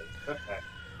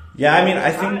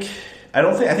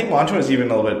 I think Montour is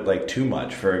even a little bit too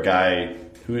much for a guy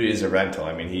who is a rental.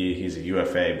 I mean, he's a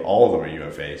UFA. All of them are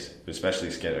UFAs,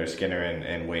 especially Skinner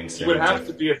and Wayne Simmons. It would have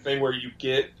to be a thing where you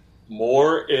get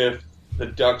more if the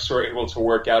Ducks were able to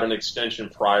work out an extension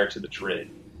prior to the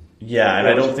trade. Yeah, and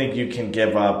I don't think you can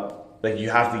give up.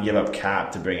 You have to give up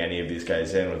cap to bring any of these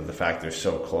guys in with the fact they're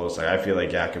so close. I feel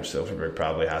like Jakob Silfverberg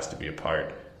probably has to be a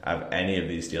part of any of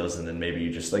these deals, and then maybe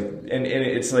you just and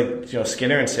it's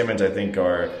Skinner and Simmons I think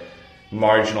are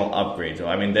marginal upgrades.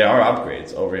 I mean, they are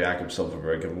upgrades over Jakob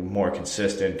Silfverberg, more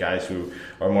consistent guys who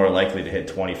are more likely to hit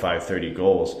 25, 30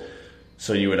 goals.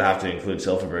 So you would have to include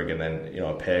Silfverberg and then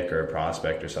a pick or a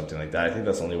prospect or something like that. I think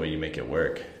that's the only way you make it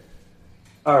work.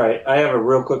 All right, I have a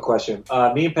real quick question.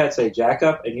 Me and Pat say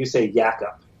Jakob, and you say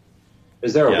Jakob.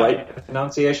 Is there a right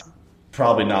pronunciation?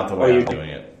 Probably not the way I'm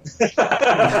doing it.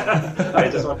 I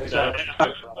just want to make sure.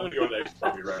 I'm going to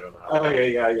probably right on that.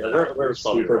 Okay, yeah. We're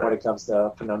stupid when it comes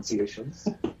to pronunciations.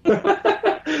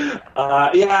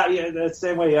 The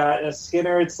same way.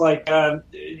 Skinner, it's like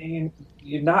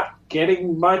you're not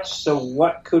getting much, so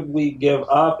what could we give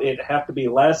up? It'd have to be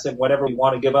less, and whatever we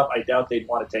want to give up, I doubt they'd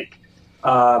want to take.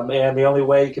 And the only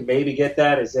way you can maybe get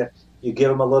that is if you give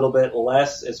them a little bit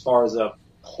less as far as a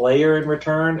player in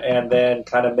return, and then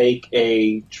kind of make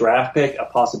a draft pick a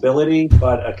possibility,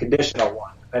 but a conditional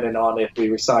one, depending on if we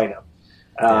resign him.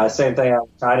 Same thing I'm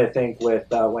trying to think with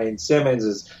Wayne Simmons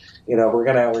is, we're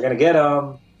gonna get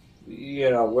him.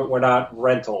 We're not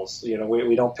rentals.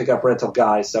 We don't pick up rental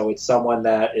guys, so it's someone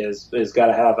that is got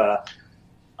to have a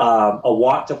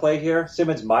want to play here.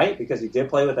 Simmons might, because he did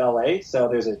play with LA, so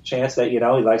there's a chance that he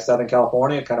likes Southern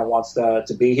California, kind of wants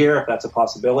to be here if that's a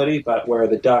possibility. But where are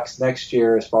the Ducks next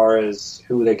year as far as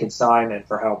who they can sign and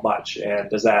for how much, and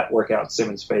does that work out in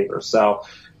Simmons' favor? So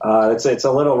it's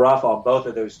a little rough on both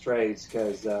of those trades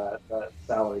because the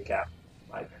salary cap,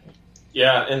 in my opinion.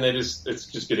 Yeah, and it's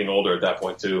just getting older at that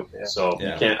point too. Yeah. So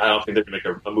you can't. I don't think they're going to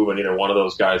make a move on either one of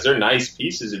those guys. They're nice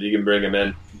pieces if you can bring them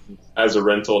in as a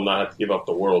rental and not have to give up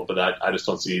the world. But I just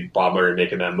don't see Bob Murray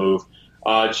making that move.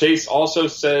 Chase also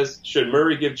says, should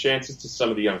Murray give chances to some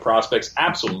of the young prospects?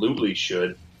 Absolutely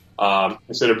should.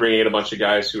 Instead of bringing in a bunch of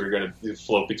guys who are going to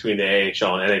float between the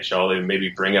AHL and NHL, they maybe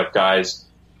bring up guys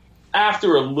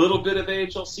after a little bit of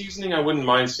AHL seasoning. I wouldn't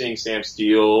mind seeing Sam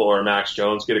Steele or Max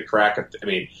Jones get a crack at.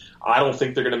 I don't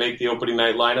think they're going to make the opening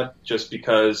night lineup just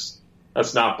because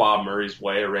that's not Bob Murray's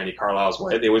way or Randy Carlyle's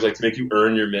way. They always like to make you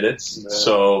earn your minutes. Yeah.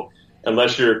 So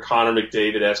unless you're a Connor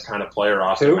McDavid-esque kind of player,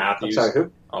 Austin Matthews. I'm sorry,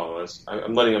 who? Oh,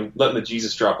 I'm letting the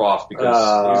Jesus drop off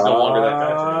because he's no longer that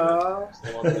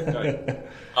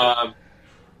guy.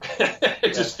 I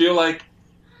just feel like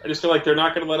they're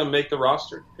not going to let him make the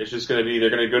roster. It's just going to be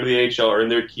they're going to go to the AHL, earn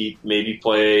their keep, maybe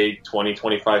play 20,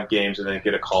 25 games, and then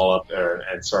get a call up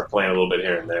and start playing a little bit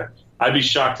here and there. I'd be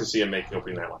shocked to see him make the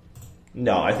opening night one.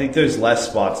 No, I think there's less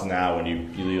spots now when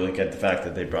you look at the fact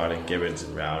that they brought in Gibbons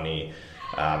and Rowney.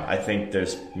 I think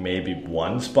there's maybe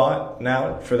one spot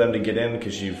now for them to get in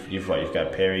because you've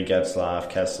got Perry,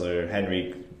 Getzlaf, Kessler,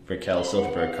 Henry, Raquel,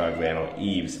 Silfverberg, Cogliano,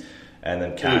 Eves, and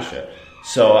then Kasha.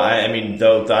 So,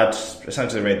 though that's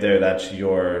essentially right there, that's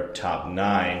your top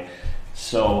 9.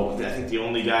 So, I think the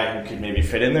only guy who could maybe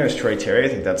fit in there is Troy Terry. I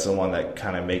think that's the one that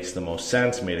kind of makes the most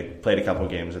sense. Played a couple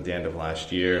games at the end of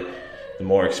last year.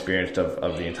 more experienced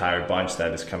of the entire bunch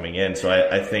that is coming in. So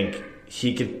I think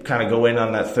he could kind of go in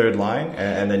on that third line,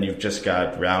 and then you've just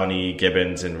got Rowney,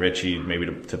 Gibbons, and Ritchie maybe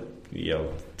to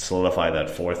solidify that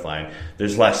fourth line.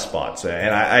 There's less spots,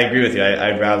 and I agree with you.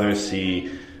 I'd rather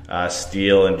see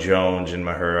Steele and Jones and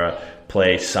Mahura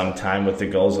play some time with the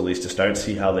goals, at least to start,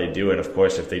 see how they do. And of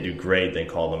course, if they do great, then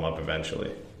call them up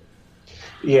eventually.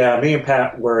 Yeah, me and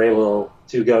Pat were able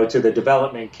to go to the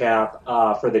development camp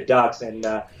for the Ducks, and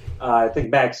I think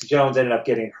Max Jones ended up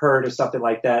getting hurt or something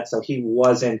like that, so he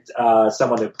wasn't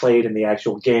someone that played in the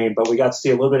actual game. But we got to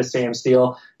see a little bit of Sam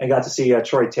Steele and got to see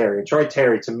Troy Terry. And Troy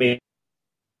Terry, to me,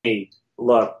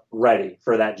 looked ready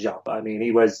for that jump. I mean,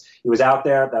 he was out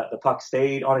there. The puck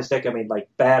stayed on his stick. I mean, like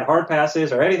bad hard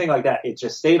passes or anything like that. It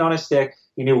just stayed on his stick.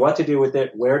 He knew what to do with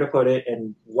it, where to put it,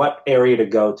 and what area to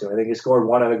go to. I think he scored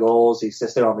one of the goals. He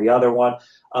assisted on the other one.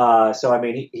 So, I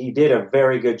mean, he did a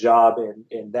very good job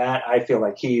in that. I feel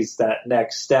like he's that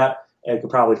next step and could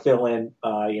probably fill in.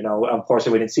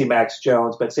 Unfortunately, we didn't see Max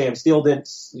Jones, but Sam Steele didn't,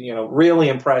 really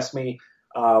impress me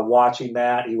watching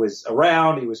that. He was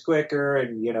around, he was quicker,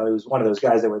 and, he was one of those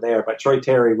guys that were there. But Troy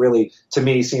Terry really, to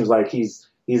me, seems like he's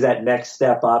that next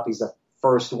step up. He's the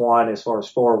first one as far as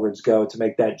forwards go to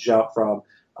make that jump from,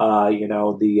 up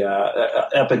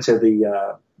into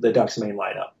the Ducks main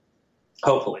lineup.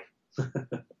 Hopefully.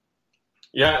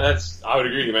 Yeah, I would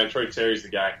agree with you, man. Troy Terry's the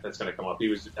guy that's going to come up. He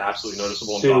was absolutely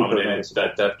noticeable and dominated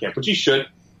that depth camp, which he should.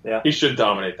 Yeah. He should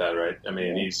dominate that, right? I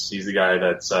mean, he's the guy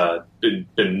that's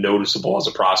been noticeable as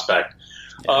a prospect.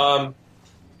 Yeah.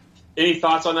 Any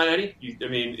thoughts on that, Eddie?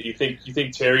 You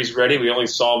think Terry's ready? We only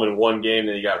saw him in one game,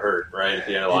 then he got hurt, right, at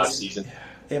the end of last season.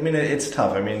 I mean, it's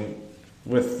tough. I mean,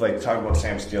 with talking about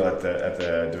Sam Steele at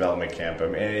the development camp, I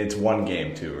mean, it's one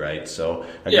game too, right? So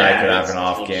a guy could have an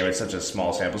off game. It's such a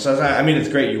small sample size. I mean, it's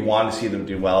great. You want to see them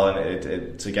do well, and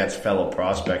it's against fellow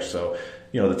prospects. So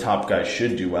the top guy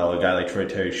should do well. A guy like Troy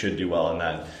Terry should do well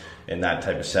in that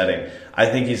type of setting. I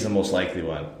think he's the most likely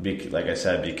one. Like I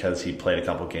said, because he played a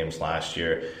couple games last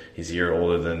year. He's a year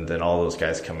older than all those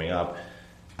guys coming up.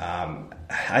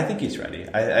 I think he's ready.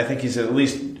 I think he's at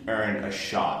least earned a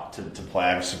shot to play.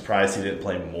 I'm surprised he didn't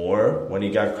play more when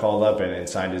he got called up and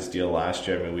signed his deal last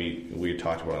year. I mean, we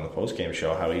talked about on the post-game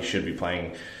show how he should be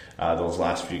playing those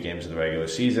last few games of the regular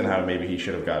season, how maybe he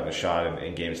should have gotten a shot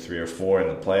in games 3 or 4 in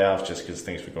the playoffs just because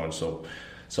things were going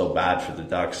so bad for the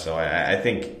Ducks. So I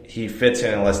think he fits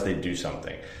in unless they do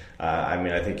something.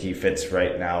 I think he fits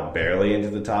right now barely into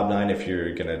the top 9 if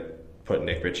you're going to put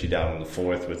Nick Ritchie down in the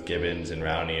 4th with Gibbons and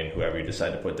Rowney and whoever you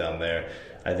decide to put down there.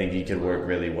 I think he could work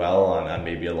really well on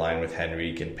maybe a line with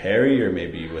Henrique and Perry, or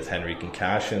maybe with Henrique and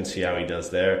Cash, and see how he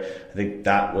does there. I think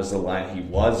that was the line he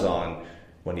was on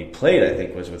when he played, I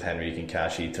think, was with Henrique and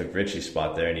Cash. He took Ritchie's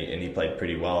spot there, and he played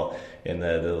pretty well in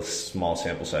the small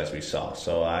sample size we saw.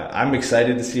 So I'm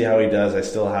excited to see how he does. I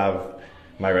still have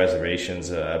my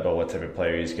reservations about what type of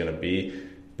player he's going to be.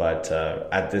 But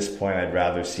at this point, I'd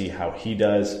rather see how he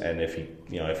does, and if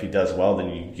he does well,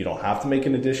 then you don't have to make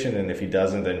an addition, and if he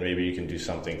doesn't, then maybe you can do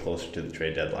something closer to the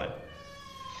trade deadline.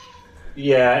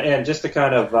 Yeah, and just to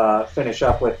kind of finish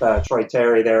up with Troy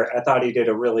Terry there, I thought he did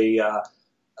a really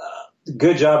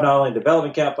good job not only in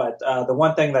development camp, but the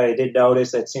one thing that I did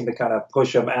notice that seemed to kind of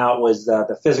push him out was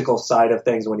the physical side of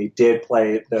things when he did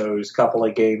play those couple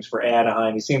of games for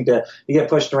Anaheim. He seemed to get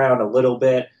pushed around a little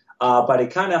bit. But it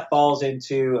kind of falls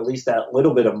into at least that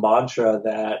little bit of mantra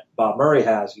that Bob Murray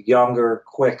has, younger,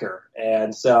 quicker.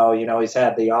 And so, he's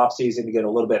had the offseason to get a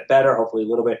little bit better, hopefully a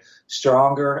little bit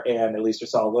stronger, and at least we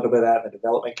saw a little bit of that in the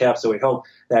development camp. So we hope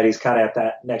that he's kind of at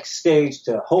that next stage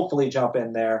to hopefully jump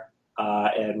in there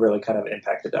and really kind of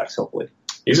impact the Ducks, hopefully.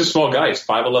 He's a small guy. He's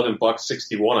 5'11",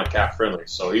 $161 on Cap Friendly,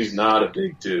 so he's not a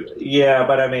big dude. Yeah,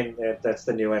 but I mean, that's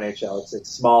the new NHL. It's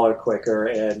smaller, quicker,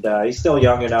 and he's still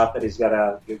young enough that he's got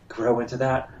to grow into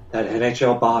that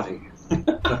NHL body.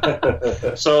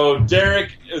 So,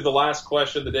 Derek, the last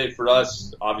question of the day for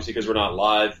us, obviously because we're not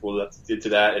live, we'll have to get to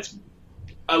that.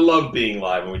 I love being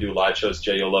live when we do live shows.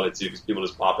 Jay, you'll love it too because people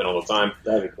just pop in all the time.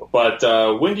 That'd be cool.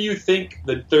 But when do you think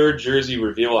the third jersey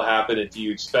reveal will happen, and do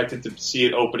you expect it to see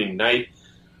it opening night?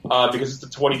 Because it's the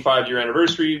 25-year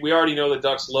anniversary. We already know the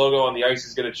Ducks logo on the ice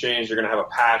is going to change. They're going to have a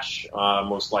patch,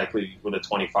 most likely with a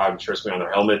 25, trust me, on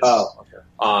their helmets. Oh,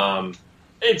 okay.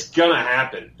 It's going to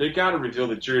happen. They got to reveal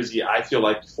the jersey, I feel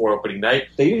like, before opening night.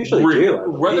 They usually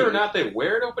do. Whether or not they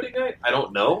wear it opening night, I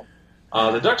don't know.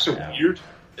 The Ducks are weird.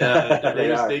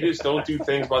 They just don't do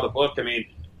things by the book. I mean,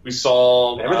 we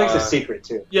saw... Everything's a secret,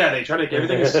 too. Yeah, they try to make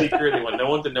everything a secret. They want no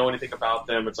one to know anything about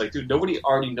them. It's like, dude, nobody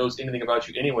already knows anything about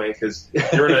you anyway because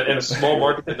you're in a small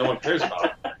market that no one cares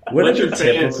about. Wouldn't it be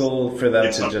typical for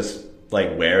them to just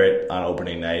like wear it on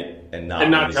opening night and not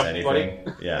release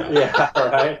anything. Yeah. Yeah,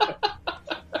 right.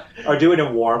 Or do it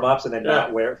in warm-ups and then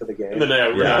not wear it for the game. And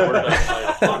then we're not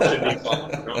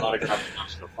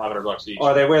 $500 each.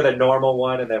 Or they wear the normal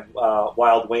one and then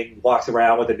Wild Wing walks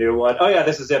around with a new one. Oh yeah,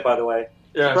 this is it, by the way.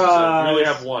 Yeah, we only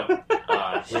have one. We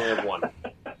only have one.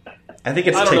 I think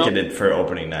it's ticketed for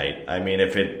opening night. I mean,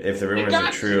 if the rumors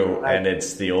are true and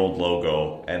it's the old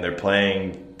logo and they're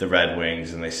playing the Red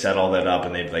Wings and they set all that up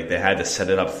and they had to set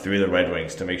it up through the Red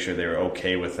Wings to make sure they were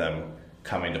okay with them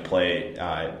coming to play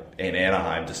in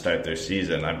Anaheim to start their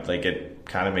season. It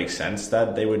kind of makes sense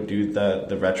that they would do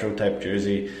the retro type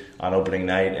jersey on opening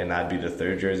night and that'd be the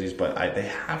third jerseys, but they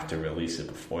have to release it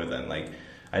before then.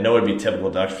 I know it'd be typical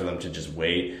Ducks for them to just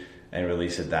wait and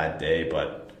release it that day,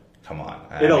 but come on.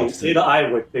 I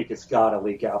would think it's got to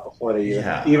leak out before they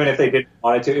even if they didn't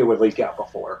want it to, it would leak out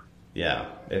before. Yeah,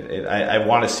 I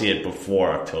want to see it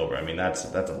before October. I mean, that's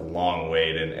a long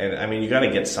wait, and I mean, you got to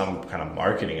get some kind of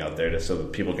marketing out there so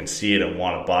that people can see it and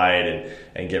want to buy it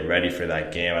and get ready for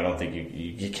that game. I don't think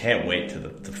you can't wait to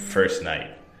the first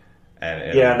night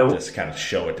and just kind of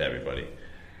show it to everybody.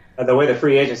 And the way the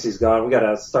free agency's gone, we got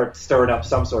to start stirring up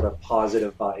some sort of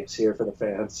positive vibes here for the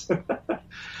fans.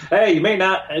 Hey, you may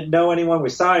not know anyone we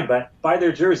signed, but buy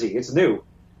their jersey. It's new.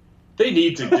 They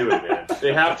need to do it, man.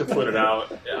 They have to put it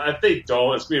out. If they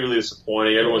don't, it's going to be really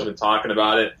disappointing. Everyone's been talking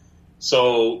about it.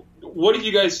 So what do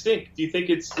you guys think? Do you think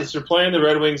is they're playing the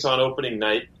Red Wings on opening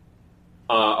night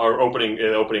or opening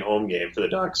home game for the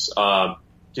Ducks?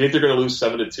 Do you think they're going to lose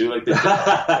 7-2 like they did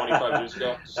 25 years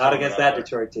ago? Not against that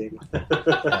Detroit team. I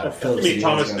mean,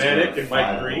 Thomas Vanek and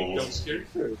Mike Green don't scare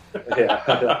you.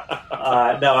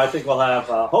 No, I think we'll have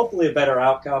hopefully a better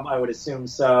outcome. I would assume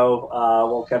so.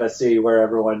 We'll kind of see where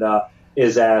everyone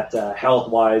is at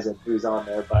health-wise and who's on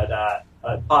there. But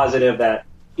positive that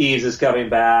Eves is coming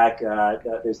back.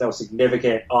 There's no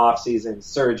significant off-season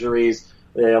surgeries.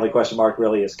 The only question mark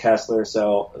really is Kessler.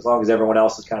 So as long as everyone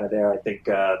else is kind of there, I think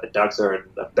the Ducks are in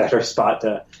a better spot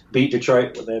to beat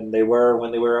Detroit than they were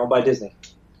when they were owned by Disney.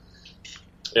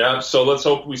 Yeah, so let's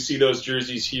hope we see those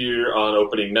jerseys here on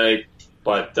opening night.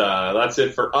 But that's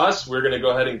it for us. We're going to go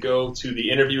ahead and go to the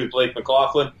interview with Blake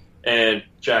McLaughlin and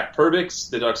Jack Perbix,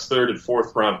 the Ducks' third and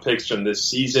fourth round picks from this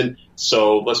season.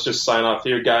 So let's just sign off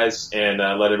here, guys, and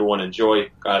let everyone enjoy.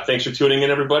 Thanks for tuning in,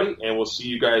 everybody, and we'll see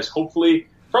you guys hopefully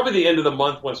probably the end of the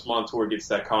month once Montour gets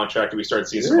that contract and we start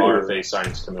seeing some RFA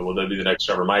signings come in. Well, they'll be the next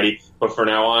Trevor Mighty. But for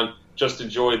now on, just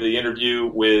enjoy the interview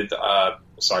with,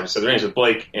 with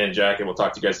Blake and Jack, and we'll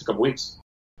talk to you guys in a couple weeks.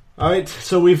 All right,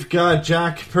 so we've got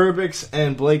Jack Perbix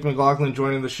and Blake McLaughlin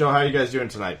joining the show. How are you guys doing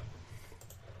tonight?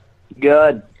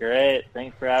 Good. Great.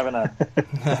 Thanks for having us.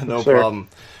 No problem.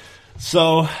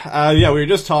 So, we were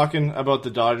just talking about the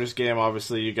Dodgers game.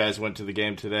 Obviously, you guys went to the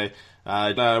game today.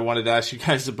 I wanted to ask you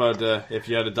guys about if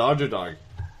you had a Dodger dog.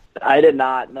 I did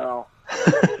not, no.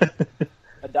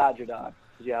 A Dodger dog.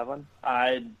 Did you have one?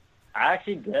 I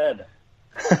actually did.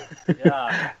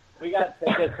 Yeah. We got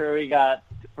tickets where we got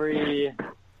free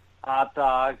hot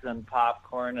dogs and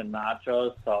popcorn and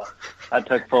nachos, so I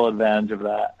took full advantage of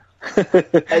that.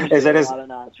 Is it a lot of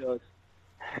nachos.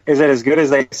 Is it as good as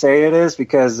they say it is?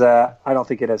 Because I don't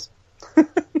think it is.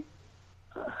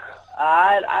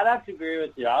 I'd have to agree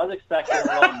with you. I was expecting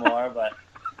a little more, but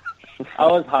I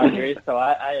was hungry, so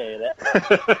I ate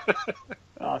it.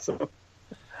 Awesome.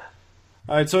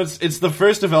 All right, so it's the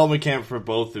first development camp for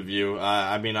both of you.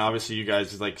 I mean, obviously, you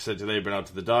guys, like I said today, been out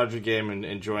to the Dodger game and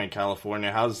enjoying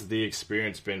California. How's the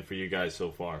experience been for you guys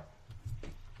so far?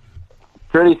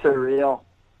 Pretty surreal.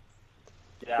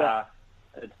 Yeah,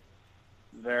 it's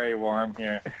very warm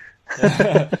here.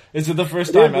 Is it the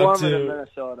first time out to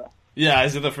Minnesota? Yeah,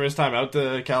 is it the first time out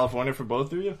to California for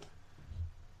both of you?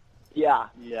 Yeah.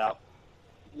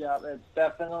 It's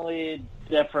definitely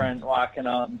different walking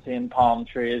out and seeing palm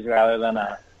trees rather than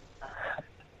a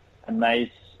nice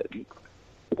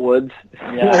woods.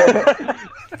 Yeah.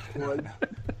 Woods.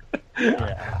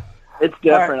 Yeah. It's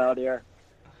different out here.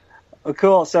 Oh,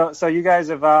 cool. So you guys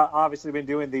have obviously been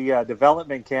doing the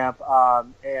development camp,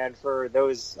 and for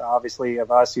those obviously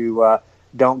of us who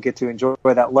don't get to enjoy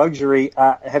that luxury,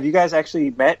 have you guys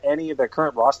actually met any of the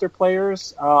current roster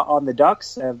players on the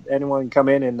Ducks? Have anyone come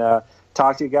in and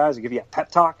talk to you guys or give you a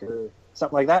pep talk or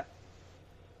something like that?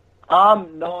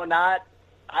 No, not.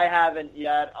 I haven't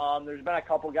yet. There's been a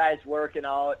couple guys working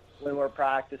out when we're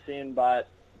practicing, but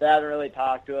they haven't really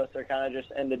talked to us. They're kind of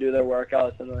just in to do their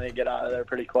workouts, and then they get out of there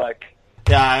pretty quick.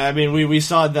 Yeah, I mean, we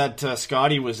saw that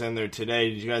Scotty was in there today.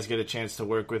 Did you guys get a chance to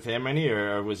work with him any,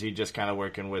 or was he just kind of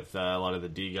working with a lot of the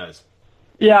D guys?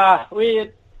 Yeah,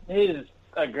 he's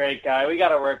a great guy. We got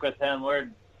to work with him. We're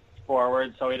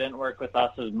forward, so he didn't work with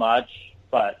us as much.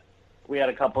 But we had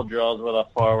a couple drills with a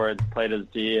forward, played as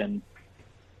D, and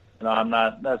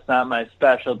that's not my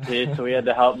specialty, so he had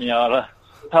to help me out a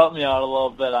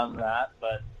little bit on that.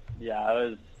 But yeah,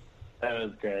 it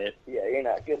was great. Yeah, you're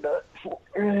not good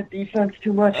at defense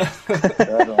too much.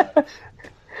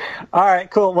 All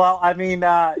right, cool. Well, I mean,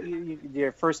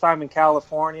 your first time in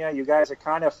California, you guys are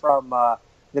kind of from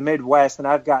the Midwest, and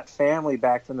I've got family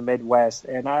back from the Midwest,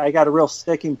 and I got a real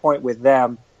sticking point with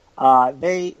them.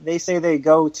 They say they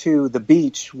go to the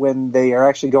beach when they are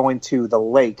actually going to the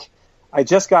lake. I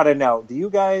just got to know, do you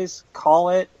guys call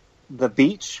it the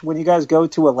beach when you guys go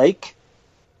to a lake?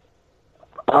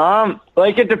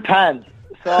 Like it depends.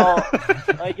 So,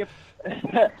 like if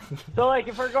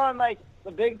we're going like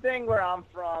the big thing where I'm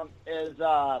from is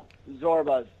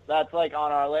Zorba's. That's like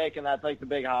on our lake, and that's like the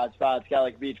big hot spot. It's got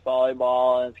like beach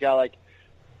volleyball, and it's got like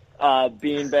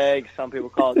bean bags. Some people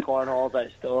call it cornholes. I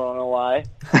still don't know why.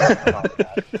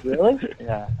 Really?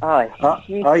 Yeah.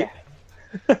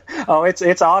 Oh,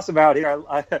 it's awesome out here.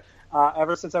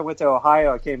 Ever since I went to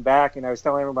Ohio, I came back and I was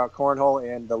telling him about cornhole,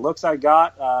 and the looks I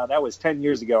got, that was 10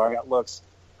 years ago. I got looks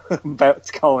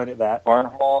about calling it that.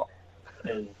 Cornhole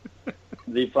is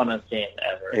the funnest game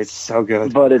ever. It's so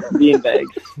good. But it's beanbags.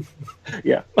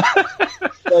 Yeah.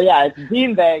 So, yeah, it's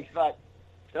beanbags. But,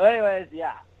 so anyways,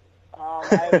 yeah.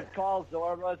 I would call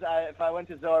Zorba's. If I went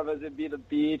to Zorba's, it'd be the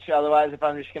beach. Otherwise, if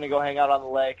I'm just going to go hang out on the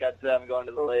lake, I'd say I'm going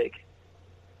to the lake.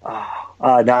 No,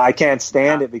 I can't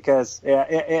stand it because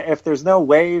if there's no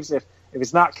waves, if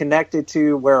it's not connected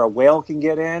to where a whale can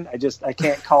get in, I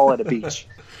can't call it a beach.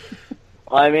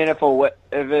 Well, I mean, if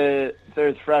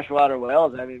there's freshwater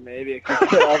whales, I mean, maybe it could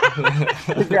get up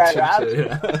to Grand Rapids.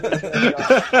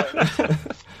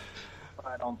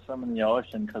 I don't swim in the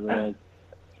ocean because of the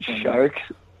sharks.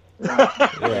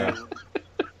 Yeah.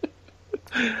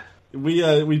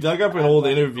 We dug up an old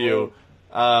interview.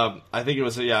 I think it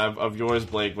was of yours,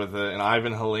 Blake, with an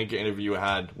Ivan Halinka interview you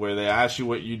had, where they asked you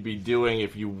what you'd be doing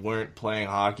if you weren't playing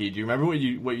hockey. Do you remember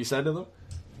what you said to them?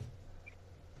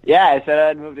 Yeah, I said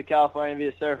I'd move to California and be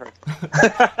a surfer.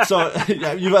 So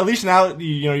you've at least now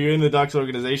you're in the Ducks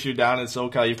organization. You're down in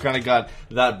SoCal. You've kind of got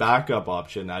that backup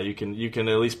option now. You can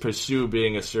at least pursue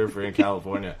being a surfer in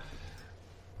California.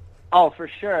 Oh, for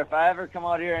sure. If I ever come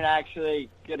out here and actually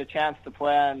get a chance to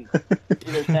play on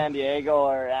either San Diego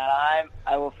or Anaheim,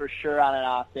 I will for sure on an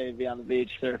off day be on the beach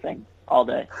surfing all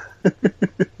day.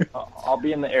 I'll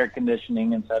be in the air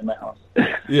conditioning inside my house.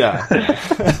 Yeah.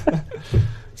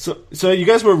 So you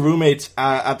guys were roommates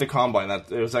at the Combine.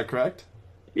 Was that correct?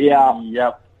 Yeah.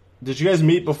 Yep. Did you guys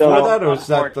meet before that, or was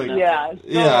that like? Yeah. I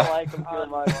don't like them too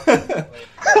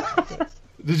much.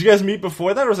 Did you guys meet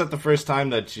before that, or was that the first time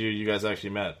that you guys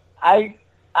actually met? I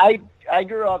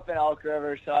grew up in Elk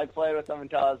River, so I played with them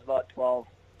until I was about 12.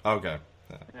 Okay.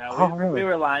 Yeah, we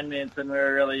were line mates when we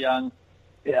were really young.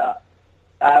 Yeah.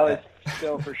 I was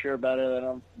still for sure better than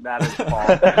them. That is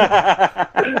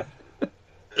fault.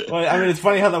 Well, I mean, it's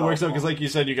funny how that works out, because like you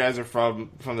said, you guys are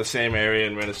from the same area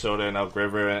in Minnesota and Elk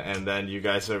River, and then you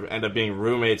guys end up being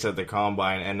roommates at the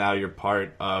Combine, and now you're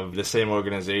part of the same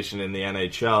organization in the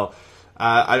NHL.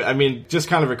 I mean, just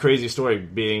kind of a crazy story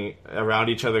being around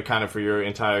each other kind of for your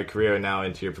entire career and now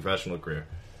into your professional career.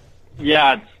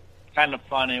 Yeah, it's kind of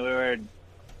funny. We were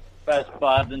best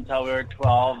buds until we were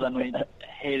 12, then we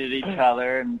hated each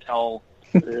other until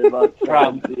about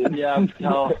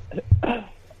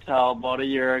about a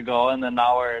year ago, and then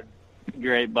now we're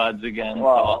great buds again.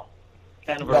 Wow. So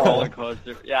kind of a roller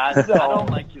coaster. Yeah, I don't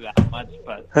like you that much,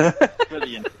 but for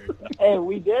the interview. Hey,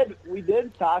 we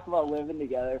did talk about living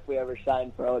together if we ever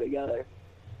signed pro together.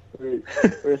 We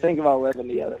were thinking about living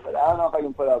together, but I don't know if I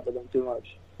can put up with them too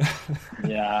much.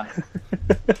 Yeah,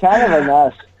 kind of a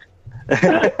mess.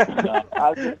 No,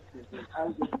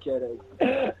 I'm just kidding.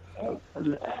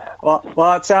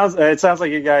 Well, it sounds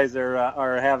like you guys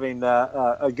are having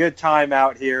a good time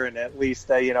out here, and at least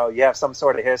you have some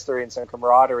sort of history and some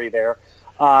camaraderie there.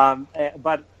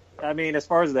 But I mean, as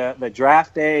far as the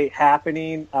draft day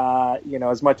happening,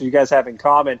 as much as you guys have in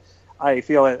common, I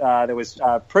feel that was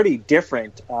pretty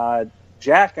different.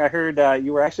 Jack, I heard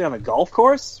you were actually on a golf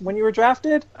course when you were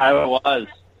drafted. I was.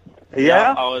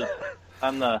 Yeah, I was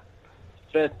on the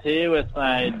 5th tee with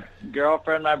my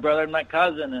girlfriend, my brother, and my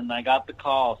cousin, and I got the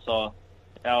call. So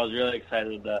I was really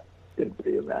excited to. Good for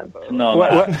you, man. No,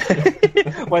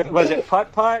 what was it?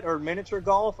 Putt or miniature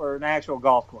golf or an actual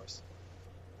golf course?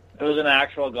 It was an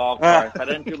actual golf course. I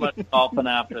didn't do much golfing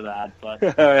after that, but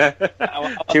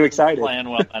I too excited. Playing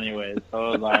well, anyways,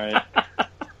 so it was all right.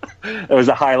 It was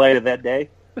a highlight of that day.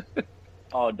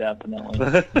 Oh,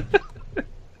 definitely.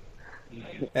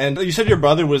 And you said your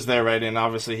brother was there, right? And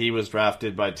obviously he was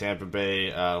drafted by Tampa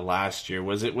Bay last year.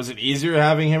 Was it easier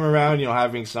having him around?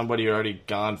 Having somebody who already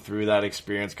gone through that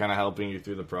experience, kind of helping you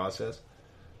through the process.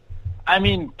 I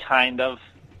mean, kind of.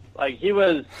 Like he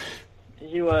didn't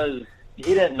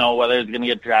know whether he was going to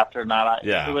get drafted or not.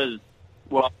 Yeah. It was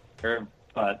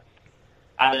but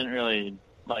I didn't really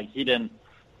he didn't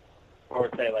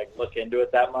look into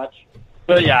it that much.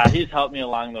 But yeah, he's helped me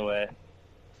along the way.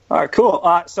 All right, cool.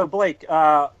 So Blake,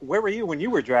 where were you when you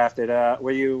were drafted?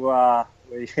 Were you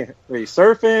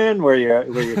surfing? Were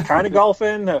you kind of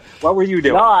golfing? What were you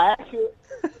doing? No, I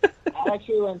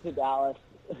actually went to Dallas.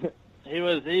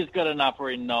 He's good enough where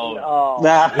he knows. Oh,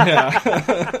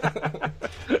 Yeah.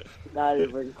 not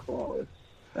even close.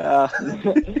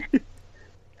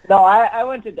 No, I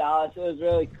went to Dallas. It was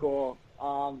really cool.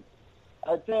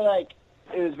 I'd say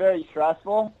it was very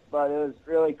stressful, but it was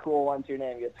really cool once your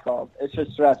name gets called. It's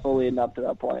just stressful leading up to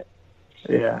that point.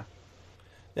 Yeah.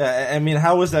 Yeah, I mean,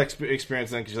 how was that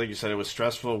experience then? Because like you said, it was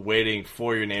stressful waiting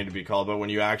for your name to be called, but when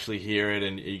you actually hear it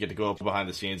and you get to go up behind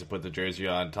the scenes and put the jersey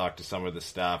on and talk to some of the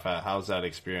staff, how's that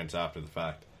experience after the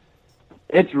fact?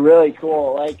 It's really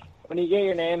cool. When you get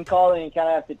your name called and you kind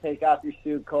of have to take off your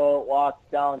suit coat, walk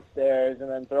downstairs, and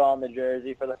then throw on the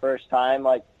jersey for the first time,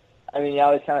 you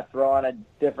always kind of throw on a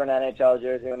different NHL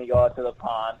jersey when you go out to the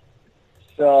pond.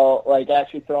 So,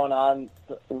 actually throwing on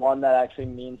one that actually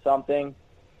means something,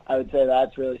 I would say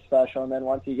that's really special. And then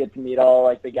once you get to meet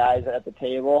all, the guys at the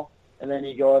table, and then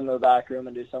you go into the back room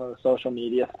and do some of the social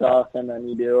media stuff, and then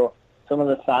you do some of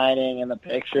the signing and the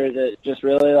pictures, it just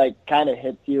really, kind of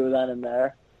hits you then and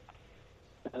there.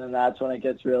 And then that's when it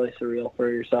gets really surreal for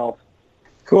yourself.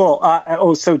 Cool.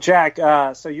 So Jack,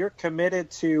 so you're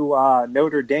committed to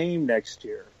Notre Dame next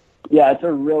year. Yeah, it's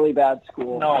a really bad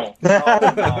school. No.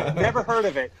 Never heard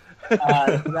of it.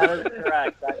 That is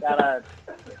correct.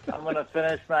 I'm gonna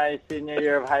finish my senior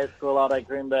year of high school out at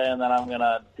Green Bay, and then I'm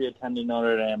gonna be attending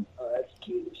Notre Dame. Oh, that's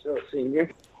cute. You're still a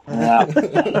senior. Yeah.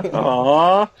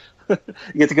 Aww. You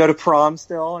get to go to prom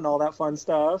still and all that fun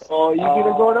stuff. Oh, you're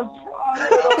gonna go to prom?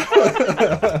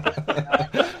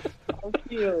 How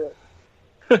cute.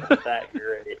 That's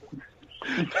great.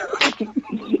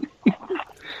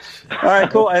 All right,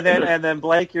 cool. And then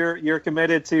Blake, you're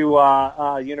committed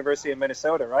to University of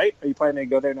Minnesota, right? Are you planning to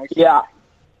go there next year?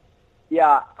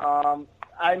 Yeah.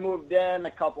 I moved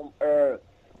in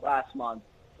last month,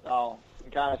 so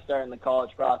I'm kind of starting the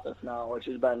college process now, which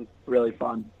has been really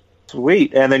fun.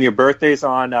 Sweet. And then your birthday's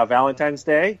on Valentine's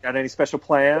Day. Got any special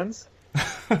plans?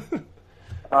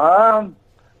 Not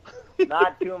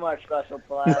too much special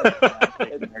plans.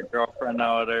 Taking her girlfriend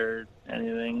out or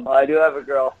anything. Well, I do have a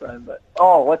girlfriend, but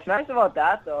what's nice about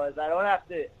that though is I don't have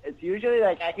to. It's usually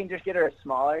I can just get her a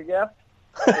smaller gift.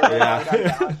 Yeah.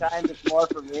 Valentine's it's more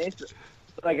for me. So,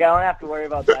 I don't have to worry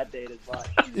about that date as much.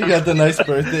 You got the nice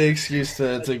birthday excuse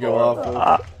to go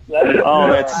off with.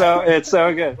 It's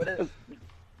so good.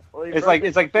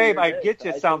 It's like, babe, I get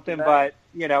you something, but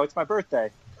it's my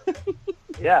birthday.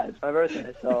 Yeah, it's my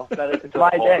birthday, so it's my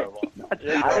day.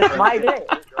 It's my day.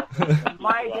 It's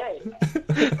my day.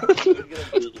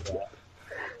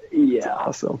 Yeah,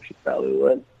 awesome. She probably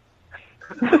would.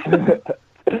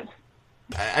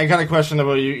 I got a question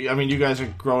about you. I mean, you guys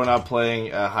are growing up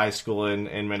playing high school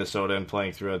in Minnesota and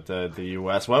playing throughout the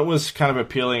U.S. What was kind of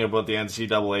appealing about the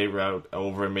NCAA route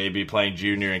over maybe playing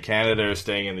junior in Canada or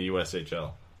staying in the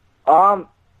USHL? For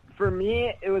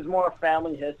me, it was more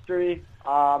family history.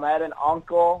 I had an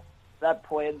uncle that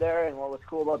played there, and what was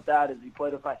cool about that is he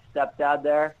played with my stepdad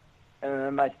there. And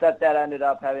then my stepdad ended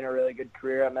up having a really good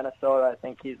career at Minnesota. I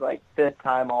think he's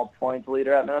fifth-time all-points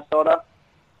leader at Minnesota.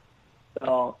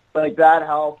 So, that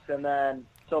helps. And then,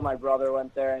 so my brother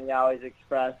went there, and he always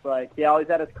expressed, he always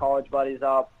had his college buddies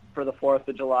up for the 4th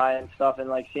of July and stuff,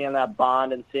 and, seeing that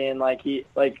bond and seeing,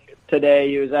 today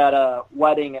he was at a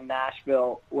wedding in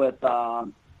Nashville with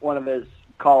one of his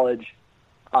college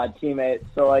teammates.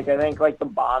 So, I think, the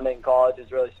bond in college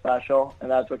is really special, and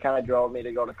that's what kind of drove me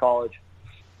to go to college.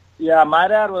 Yeah, my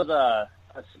dad was a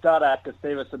stud at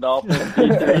Gustavus Adolphus.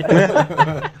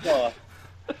 So,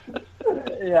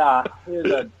 yeah, he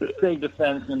was a big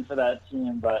defenseman for that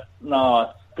team. But,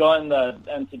 no, going the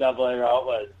NCAA route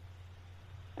was –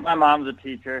 my mom's a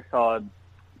teacher, so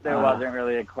there wasn't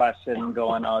really a question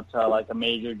going out to, a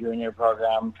major junior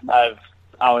program. I've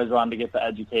always wanted to get the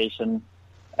education.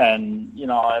 And,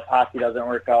 if hockey doesn't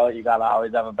work out, you got to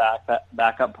always have a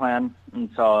backup plan. And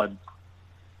so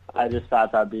I just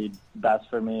thought that'd be best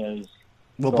for me.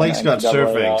 Well, Blake's got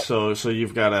surfing, so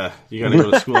you've got to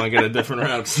go to school and get a different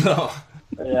route. So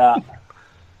yeah.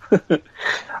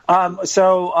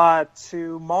 So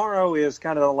tomorrow is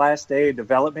kind of the last day of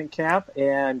development camp,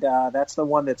 and that's the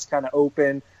one that's kind of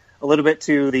open a little bit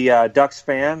to the Ducks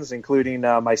fans, including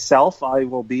myself. I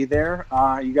will be there.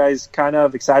 You guys kind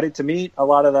of excited to meet a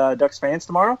lot of the Ducks fans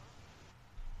tomorrow?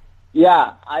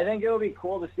 Yeah, I think it would be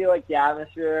cool to see like the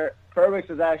atmosphere. Perbix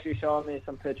was actually showing me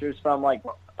some pictures from like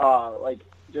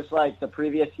just like the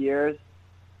previous years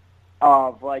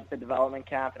of like the development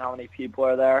camp and how many people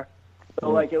are there. So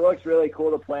like it looks really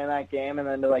cool to play in that game, and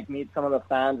then to like meet some of the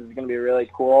fans is going to be really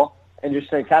cool. And just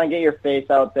to kind of get your face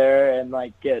out there and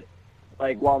like get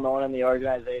like well known in the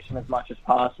organization as much as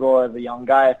possible as a young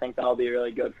guy, I think that'll be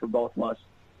really good for both of us.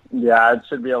 Yeah, it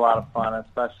should be a lot of fun,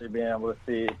 especially being able to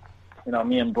see, you know,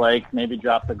 me and Blake maybe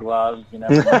drop the gloves. You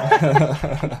never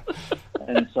know.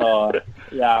 And so,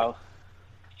 yeah, it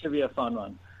should be a fun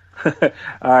one.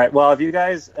 All right. Well, if you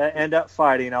guys end up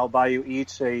fighting, I'll buy you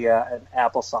each an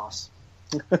applesauce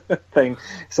thing,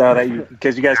 so that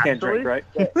because you guys can't drink, right?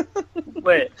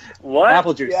 Wait, what?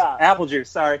 Apple juice. Yeah. Apple juice.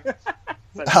 Sorry.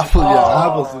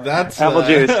 Apples. That's apple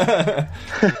juice.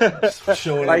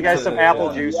 Showing Buy you guys some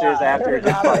apple juices after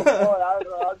the fight. I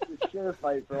was a sure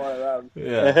fight for one of them.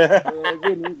 Yeah. It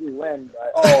didn't easily win,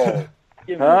 but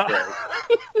give me a break.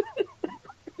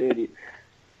 Dude,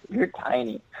 you're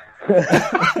tiny.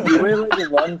 He weighs like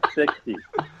 160.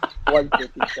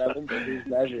 157, but he's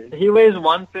measured. He weighs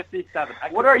 157.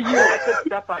 What are you? I could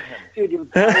step on him. Dude, you're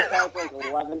like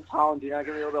 11 pounds. You're not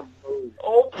going to be able to move.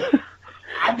 Oh,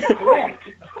 I'm quick.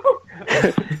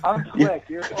 I'm quick.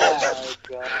 You're oh my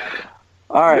God.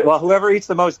 All right. Well, whoever eats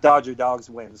the most Dodger dogs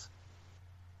wins.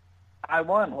 I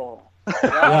won.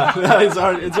 Yeah, it's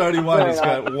already won. It's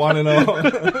got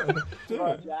 1-0.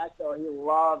 Jack, though, he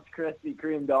loves Krispy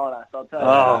Kreme donuts. I'll tell you.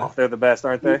 Oh, they're the best,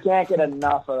 aren't they? You can't get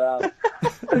enough of them.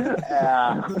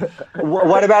 Yeah.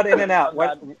 What about In-N-Out?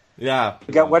 What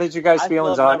did you guys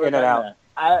feelings on In-N-Out?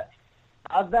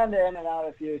 I've been to In-N-Out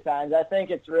a few times. I think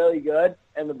it's really good,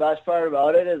 and the best part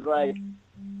about it is like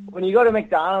when you go to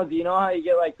McDonald's, you know how you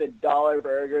get like the dollar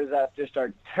burgers that just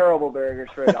are terrible burgers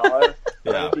for $1.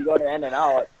 Yeah. If you go to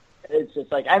In-N-Out, it's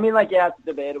just like, I mean, like, yeah, it's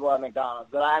debatable at McDonald's,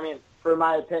 but I mean, for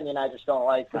my opinion, I just don't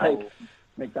like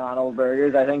McDonald's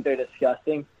burgers. I think they're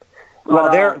disgusting.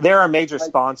 Well, they're a major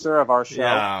sponsor of our show.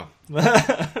 Yeah.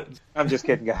 I'm just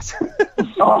kidding, guys.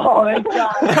 Oh, thank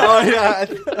God. Oh, yeah.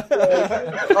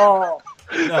 Oh.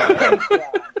 No.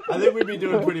 I think we'd be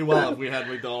doing pretty well if we had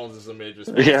McDonald's as a major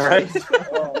sponsor. Yeah, right?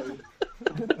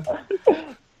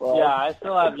 Well, Yeah, I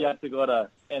still have yet to go to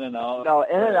In-N-Out. No,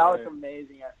 In-N-Out is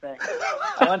amazing, I think.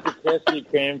 I went to Krispy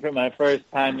Kreme for my first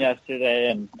time yesterday,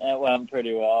 and it went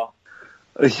pretty well.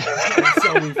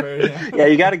 Yeah,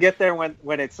 you got to get there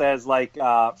when it says like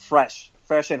fresh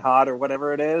and hot or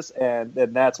whatever it is, and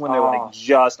then that's when they're like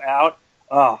just out.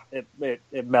 Oh, it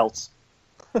melts.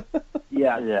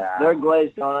 Yeah. Their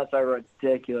glazed donuts are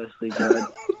ridiculously good.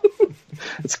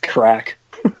 It's crack.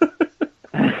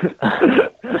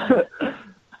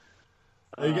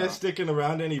 Are you guys sticking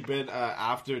around any bit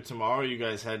after tomorrow? Or are you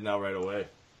guys heading out right away?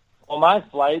 Well, my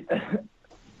flight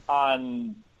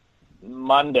on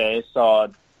Monday,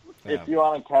 so if you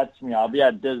want to catch me, I'll be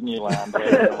at Disneyland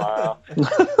later tomorrow.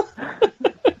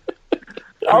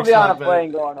 I'll be on a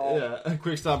plane going home. Yeah, a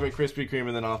quick stop at Krispy Kreme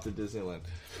and then off to Disneyland.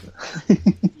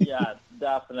 Yeah,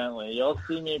 definitely. You'll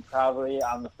see me probably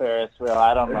on the Ferris wheel.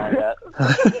 I don't know yet.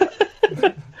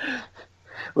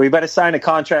 Well, you better sign a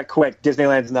contract quick.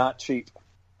 Disneyland's not cheap.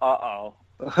 Uh-oh.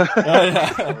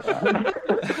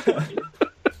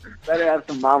 Better have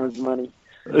some mama's money.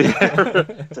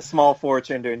 It's a small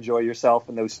fortune to enjoy yourself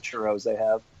and those churros they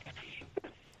have.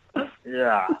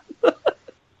 Yeah.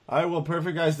 All right, well,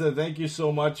 perfect, guys. Thank you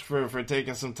so much for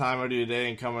taking some time out of your day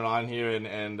and coming on here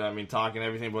and I mean, talking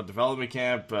everything about development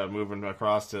camp, moving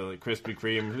across to Krispy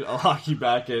Kreme, hockey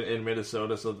back in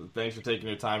Minnesota. So thanks for taking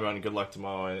your time out and good luck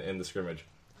tomorrow in the scrimmage.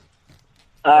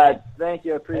 Thank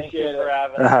you. Appreciate it. For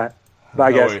having me.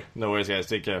 Bye, guys. No worries, guys.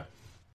 Take care.